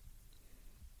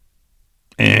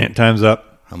 And time's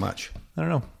up. How much? I don't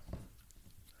know.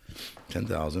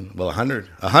 10,000. Well,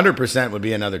 100% would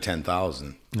be another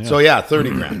 10,000. Yeah. So yeah, 30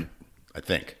 grand, I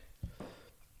think.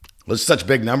 Well, it's such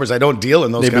big numbers. I don't deal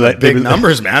in those kind of big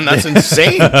numbers, man. That's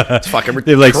insane. It's fucking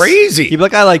crazy. You'd be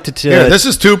like, I like to. Here, this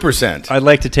is 2%. I'd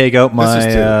like to take out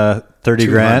my 30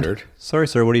 grand. Sorry,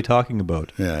 sir. What are you talking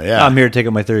about? Yeah. I'm here to take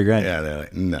out my 30 grand. Yeah. They're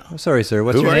like, no. Oh, sorry, sir.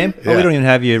 What's your name? Yeah. Oh, we don't even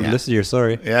have you listed here.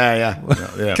 Sorry. Yeah.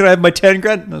 No, Can I have my 10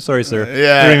 grand? No, sorry, sir.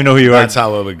 Yeah. I don't even know who you are. That's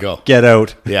how it would go. Get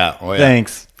out. Yeah. Oh, yeah.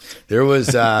 Thanks. There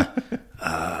was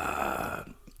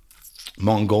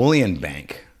Mongolian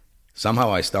bank.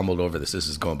 Somehow I stumbled over this. This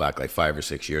is going back like 5 or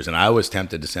 6 years, and I was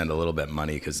tempted to send a little bit of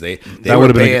money because they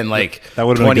were paying like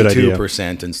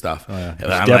 22% and stuff. Oh,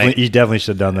 yeah. You definitely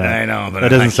should have done that. I know, but that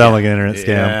doesn't sound like an internet scam.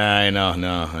 Yeah, I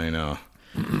know.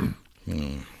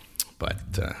 But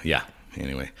yeah.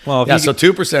 Anyway, so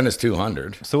 2% is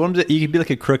 200. So you could be like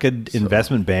a crooked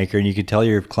investment banker, and you could tell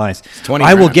your clients,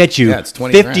 "I will get you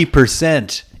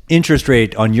 50% interest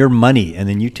rate on your money," and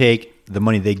then you take the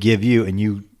money they give you and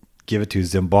you give it to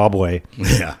Zimbabwe,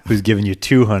 who's giving you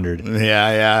 200.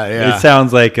 Yeah. It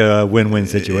sounds like a win-win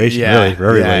situation, really, for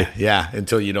everybody. Yeah,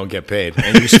 until you don't get paid,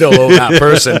 and you still owe that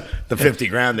person the 50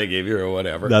 grand they gave you or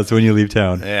whatever. That's when you leave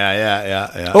town.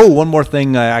 Yeah. Oh, one more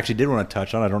thing I actually did want to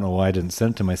touch on. I don't know why I didn't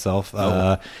send it to myself.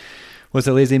 What's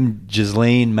that lady's name?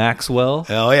 Ghislene Maxwell.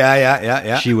 Oh,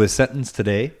 yeah. She was sentenced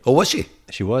today. Oh, was she?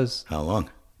 She was. How long?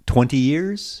 20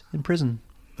 years in prison.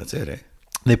 That's it, eh?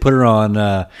 They put her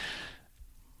on...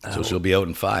 so she'll be out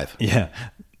in 5. Yeah,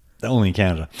 only in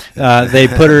Canada. They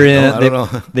put her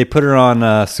in. They put her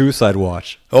on suicide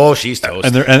watch. Oh, she's toast.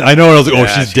 And I know. I was like,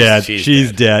 she's dead.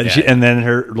 She's dead. Yeah. And then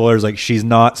her lawyer's like, she's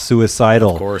not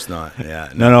suicidal. Of course not.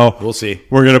 Yeah. No. We'll see.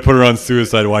 We're gonna put her on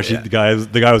suicide watch. Yeah. The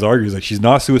guy was arguing. He's like, she's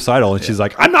not suicidal, and she's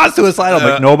like, I'm not suicidal. I'm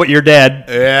like, no, but you're dead.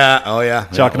 Yeah. Oh yeah.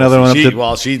 Chalk another one up to.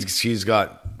 Well, she's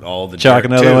got all the. Chalk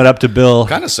another one up to Bill. I'm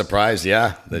kind of surprised.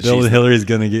 Yeah. That Bill and Hillary's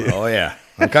gonna get. Oh yeah.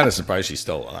 I'm kind of surprised she's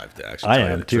still alive. To actually, I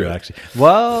am too. Actually,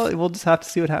 well, we'll just have to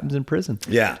see what happens in prison.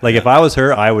 Yeah, if I was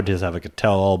her, I would just have like a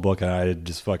tell-all book, and I'd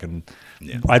just fucking,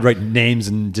 I'd write names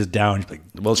and just down. Like,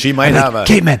 well, she might have a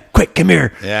caveman. Quick, come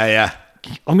here. Yeah.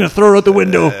 I'm gonna throw her out the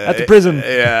window at the prison.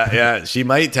 Yeah. She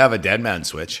might have a deadman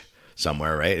switch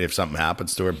somewhere, right? If something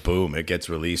happens to her, boom, it gets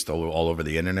released all over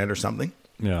the internet or something.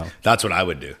 Yeah, that's what I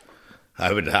would do.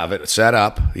 I would have it set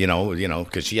up,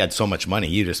 because she had so much money.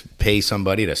 You just pay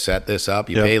somebody to set this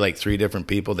up. You pay like 3 different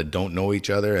people that don't know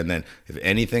each other. And then if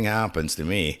anything happens to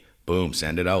me, boom,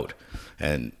 send it out.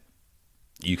 And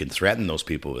you can threaten those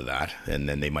people with that. And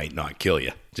then they might not kill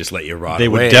you. Just let you rot away. They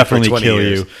would definitely kill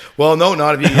you. Well, no,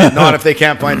 not if they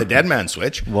can't find the dead man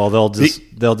switch. Well, they'll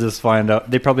just find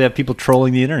out. They probably have people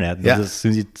trolling the internet. As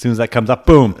soon as that comes up,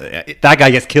 boom, that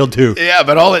guy gets killed too. Yeah,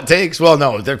 but all it takes. Well,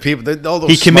 no, they're people. All those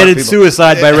he committed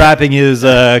suicide by wrapping his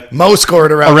mouse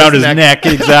cord around his neck.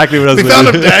 Exactly what I was. We found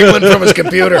him dangling from his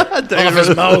computer off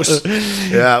his mouse.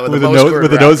 Yeah, with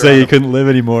a note saying he couldn't live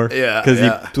anymore. Yeah, because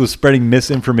he was spreading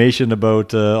misinformation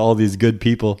about all these good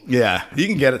people. Yeah, you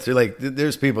can get it through. Like,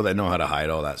 there's people that know how to hide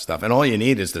all that stuff, and all you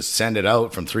need is to send it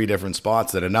out from 3 different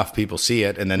spots that enough people see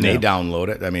it, and then they download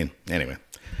it. I mean, anyway,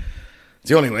 it's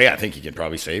the only way I think you can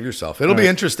probably save yourself. It'll be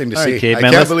interesting to see. Kate, I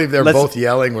can't believe they're both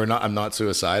yelling. I'm not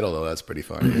suicidal, though. That's pretty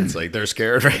funny. It's like they're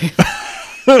scared, right?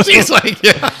 She's like,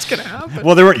 yeah, it's gonna happen.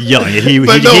 Well, they weren't yelling it.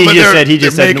 He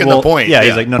just said making the point. Yeah,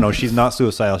 he's like, no, she's not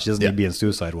suicidal. She doesn't need to be in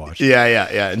suicide watch.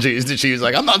 Yeah. And she was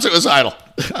like, I'm not suicidal.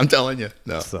 I'm telling you.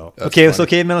 No. So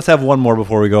Kate, let's have one more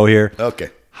before we go here.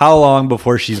 Okay. How long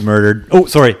before she's murdered? Oh,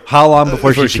 sorry. How long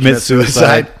before she commits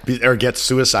suicide? Or gets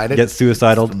suicided? Gets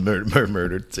suicidal.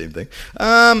 Murdered, same thing.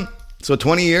 So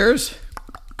 20 years?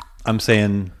 I'm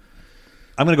saying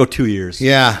I'm going to go 2 years.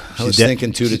 Yeah, I was dead.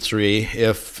 thinking 2 to 3.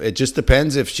 If it just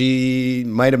depends if she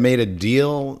might have made a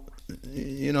deal,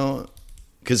 you know,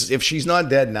 because if she's not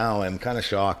dead now, I'm kind of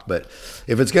shocked. But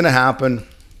if it's going to happen,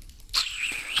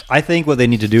 I think what they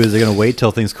need to do is they're going to wait till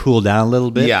things cool down a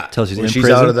little bit. Yeah, till she's when in she's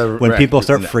prison. out of the when wreck. people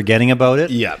start forgetting about it.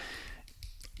 yeah.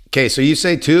 Okay, so you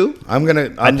say 2.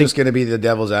 I'm just gonna be the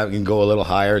devil's advocate and go a little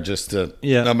higher. Just to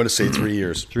I'm gonna say 3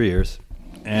 years. 3 years.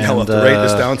 And I'll have to write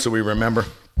this down so we remember.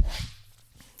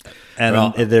 And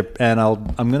I'm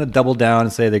going to double down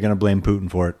and say they're going to blame Putin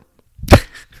for it.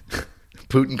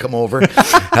 Putin come over,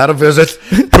 had a visit.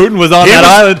 Putin was on that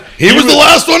island. He was the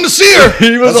last one to see her.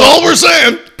 That's all we're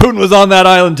saying. Putin was on that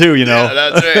island too, you know. Yeah,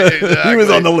 that's right. Exactly. He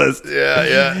was on the list.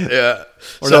 Yeah.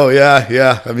 So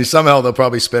yeah. I mean, somehow they'll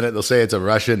probably spin it. They'll say it's a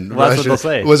Russian. Well, that's what they'll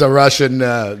say. It was a Russian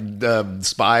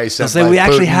spy. They'll say we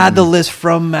actually had the list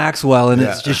from Maxwell, and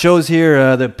it just shows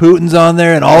here that Putin's on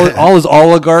there, and all his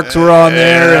oligarchs were on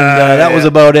there, and that was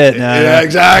about it.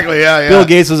 Exactly. Yeah. Bill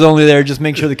Gates was only there just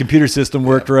make sure the computer system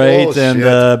worked right, and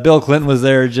Bill Clinton was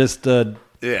there just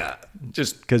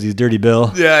just because he's Dirty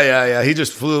Bill. Yeah. He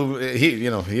just flew. He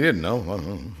didn't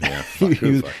know. Yeah,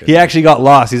 he actually got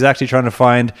lost. He's actually trying to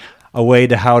find a way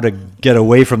to how to get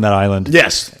away from that island.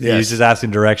 Yes. He's just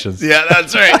asking directions. Yeah,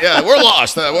 that's right. Yeah, we're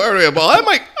lost. Where are we? Well,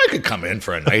 I could come in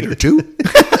for a night or two.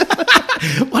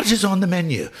 What is on the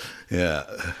menu? Yeah,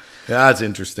 that's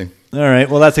interesting. All right.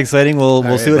 Well, that's exciting.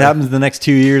 We'll see what happens in the next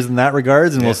 2 years in that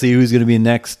regards, and we'll see who's going to be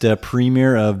next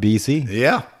premier of BC.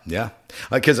 Yeah.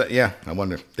 Because I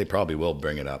wonder. They probably will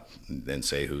bring it up and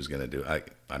say who's going to do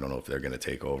it. I don't know if they're going to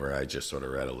take over. I just sort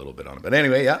of read a little bit on it. But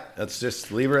anyway, let's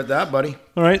just leave her at that, buddy.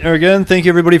 All right. Again, thank you,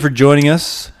 everybody, for joining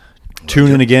us.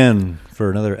 Tune in again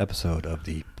for another episode of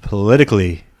the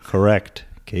Politically Correct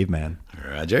Caveman.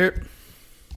 Roger.